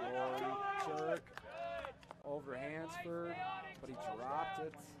 Ball to Rory. Chirk. Over Hansford, but he dropped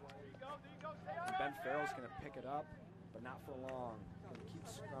it. And Ben Farrell's going to pick it up, but not for long. Going to keep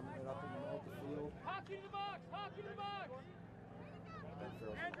scrumming it up in the middle of the field. Ben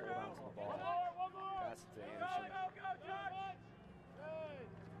Farrell's going to hold on to the ball. Pass it to Anderson.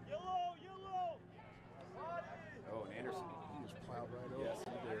 Oh, and Anderson, He just plowed right over. yes,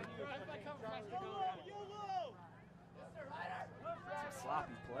 he did. Some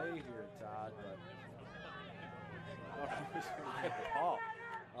sloppy play here, Todd, but who's going to get the ball?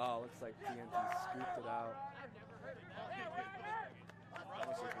 Oh, looks like TNT scooped it out.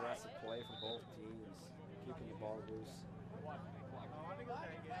 Nice aggressive play from both teams, keeping the ball loose. Buck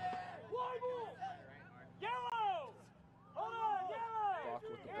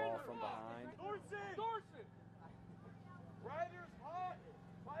with the ball from behind.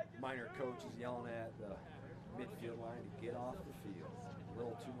 Minor coach is yelling at the midfield line to get off the field. A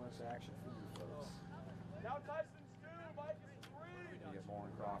little too much action for you folks. Now Tyson's 2, Mike is 3. You get Moore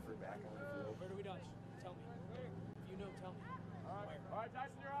and Crawford back on the field. Where do we dodge? Tell me. If you know, tell me. All right,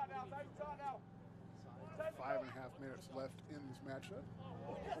 Tyson, you're hot now. Tyson's hot now. 5.5 minutes left in this matchup.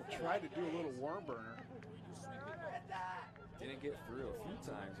 Tried to do a little worm burner. Didn't get through a few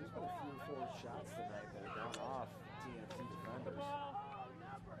times. There's been a few or 4 shots tonight that have gone off TNT defenders.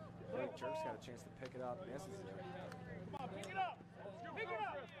 Blake Jerk's got a chance to pick it up. Misses it. Come on, pick it up. Pick it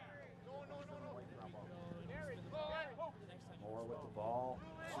up. Moore with the ball.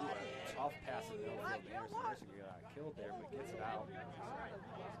 Tough pass in the middle field. Anderson got killed there, but gets it out.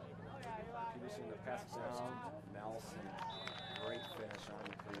 Peterson the pass down. Nelson. Great finish on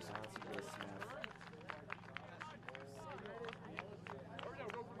the crease on CJ Smith.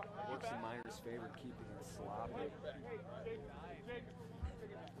 Works in Miner's favor, keeping it sloppy.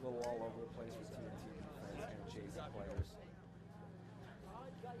 A little all over the place with TNT defense, kind of chasing players.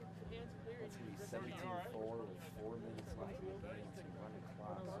 It's going to be 17-4 with 4 minutes left in the game. It's going to run the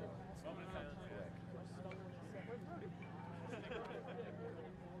clock, so it's going to come quick.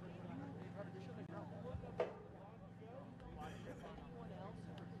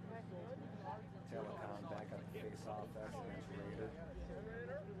 Telecom back on the face-off. That's against Raider.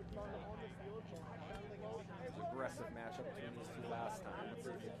 It's an aggressive matchup between these two last time. Let's see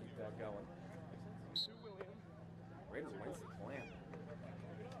if they keep that going. Raider wins the plan.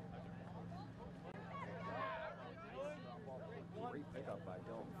 Great pickup by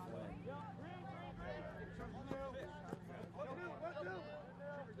Dylan Flynn.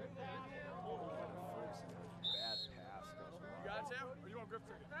 Bad pass goes wrong. You got it, Sam? Or you want grip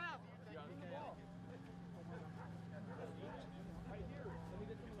ticket? You got it.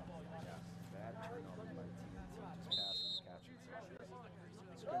 Bad turnover by TNT. Just passing the catching sessions.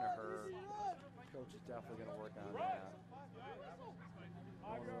 It's going to hurt. Coach is definitely going to work on that. No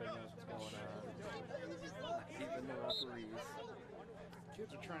one really knows what's going on. Even the referees.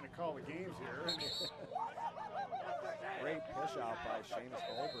 Kids are trying to call the games here. Great push out by Seamus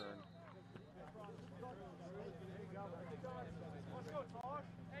Goldburn.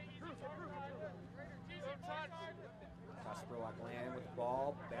 Kasperlock landing with the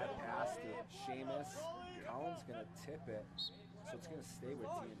ball. Bad pass to Seamus. Collins going to tip it. So it's going to stay with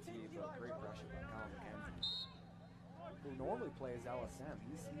TNT, but great pressure by Colin McKenzie, who normally plays LSM.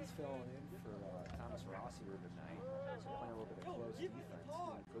 He's filling in for Thomas Rossier tonight. So playing a little bit of close defense.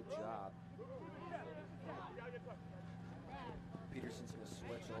 Doing a good job. Peterson's going to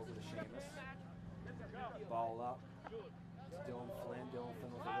switch over to Seamus. Ball up. Dylan Flynn. Dylan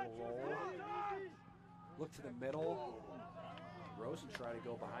Flynn with a little roll. Look to the middle. Rosen tried to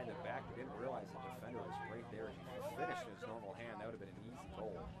go behind the back, but didn't realize the defender was right there. If he finished in his normal hand, that would have been an easy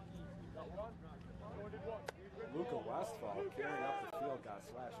goal. Luca Westphal carrying up the field, got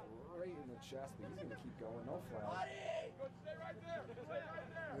slashed right in the chest, but he's going to keep going. No flag.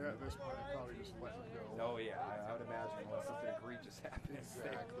 Yeah, at this point, probably just let it go. Oh, yeah, I would imagine unless something egregious happens.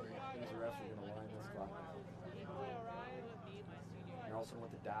 Exactly. These refs are going to line this clock. Nelson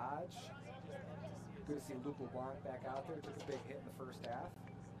with the dodge. Good to see Luke LeBlanc back out there. Took a big hit in the first half.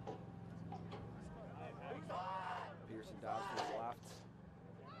 Peterson dodged to his left.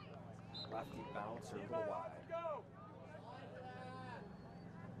 Lefty bouncer, a little wide.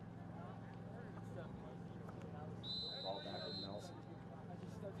 Ball back with Nelson.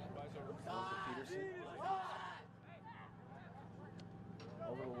 Over to Peterson.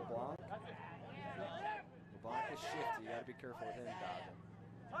 Over to LeBlanc. LeBlanc is shifty. You got to be careful with him dodging.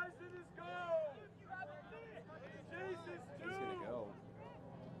 Tyson is go! Jesus, He's going to go.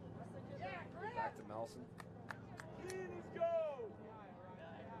 Back to Melson. Ian is go!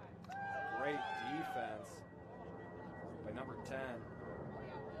 Great defense by number 10.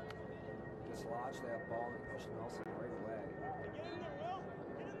 Dislodged that ball and pushed Nelson right away. Get in there, Will!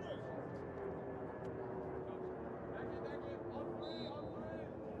 Get in there!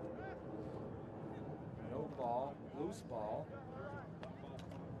 No ball, loose ball.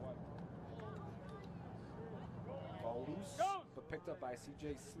 Ball loose, but picked up by CJ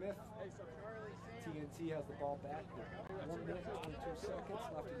Smith. TNT has the ball back with 1 minute and 22 seconds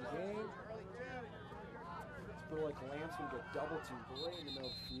left in the game. It's feel like Lamb's going to get double teamed right in the middle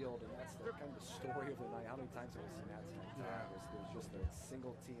of the field, and that's the kind of the story of the night. How many times have we seen that tonight? There's just a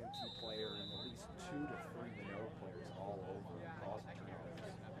single TNT player and at least 2 to 3 Manogue players all over and causing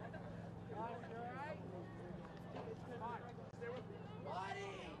turnovers.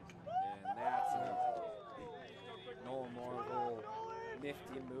 And that's it. Nolan Marvel,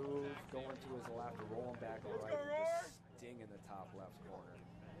 nifty move, going to his left, rolling back right, just sting in the top left corner.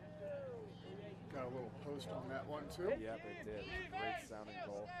 Got a little post assist on that one too. Yeah, they did. It was a great sounding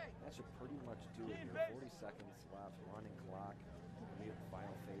goal. That should pretty much do it here. 40 seconds left, running clock. We have the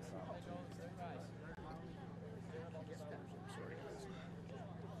final face-off between these two teams. Sorry, guys.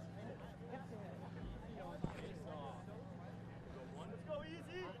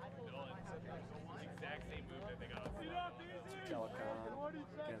 Exact same move that they got on Telecom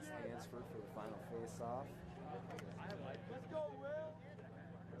against Hansford for the final face-off. Let's go, Will.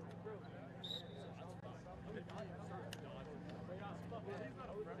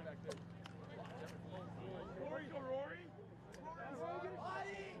 Rory, go, Rory.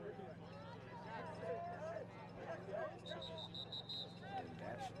 And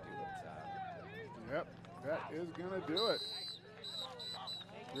that should do it, Todd. Yep, that is going to do it.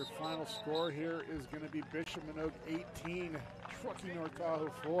 Your final score here is going to be Bishop Manogue 18, Truckee North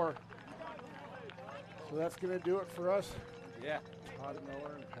Tahoe 4. So that's going to do it for us. Yeah. Todd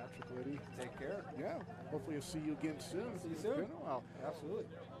Miller and Patrick Liddy. Take care. Yeah, hopefully I'll see you again soon. See you It's soon. been a while. Absolutely.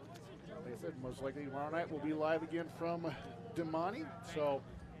 Like I said, most likely tomorrow night we'll be live again from Damani. So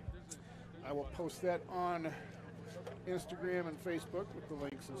I will post that on Instagram and Facebook with the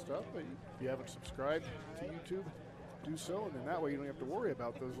links and stuff. But if you haven't subscribed to YouTube, do so, and then that way you don't have to worry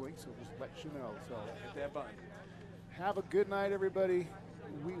about those links. It'll just let you know. So Hit that button. have a good night, everybody.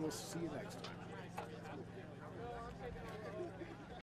 We will see you next time.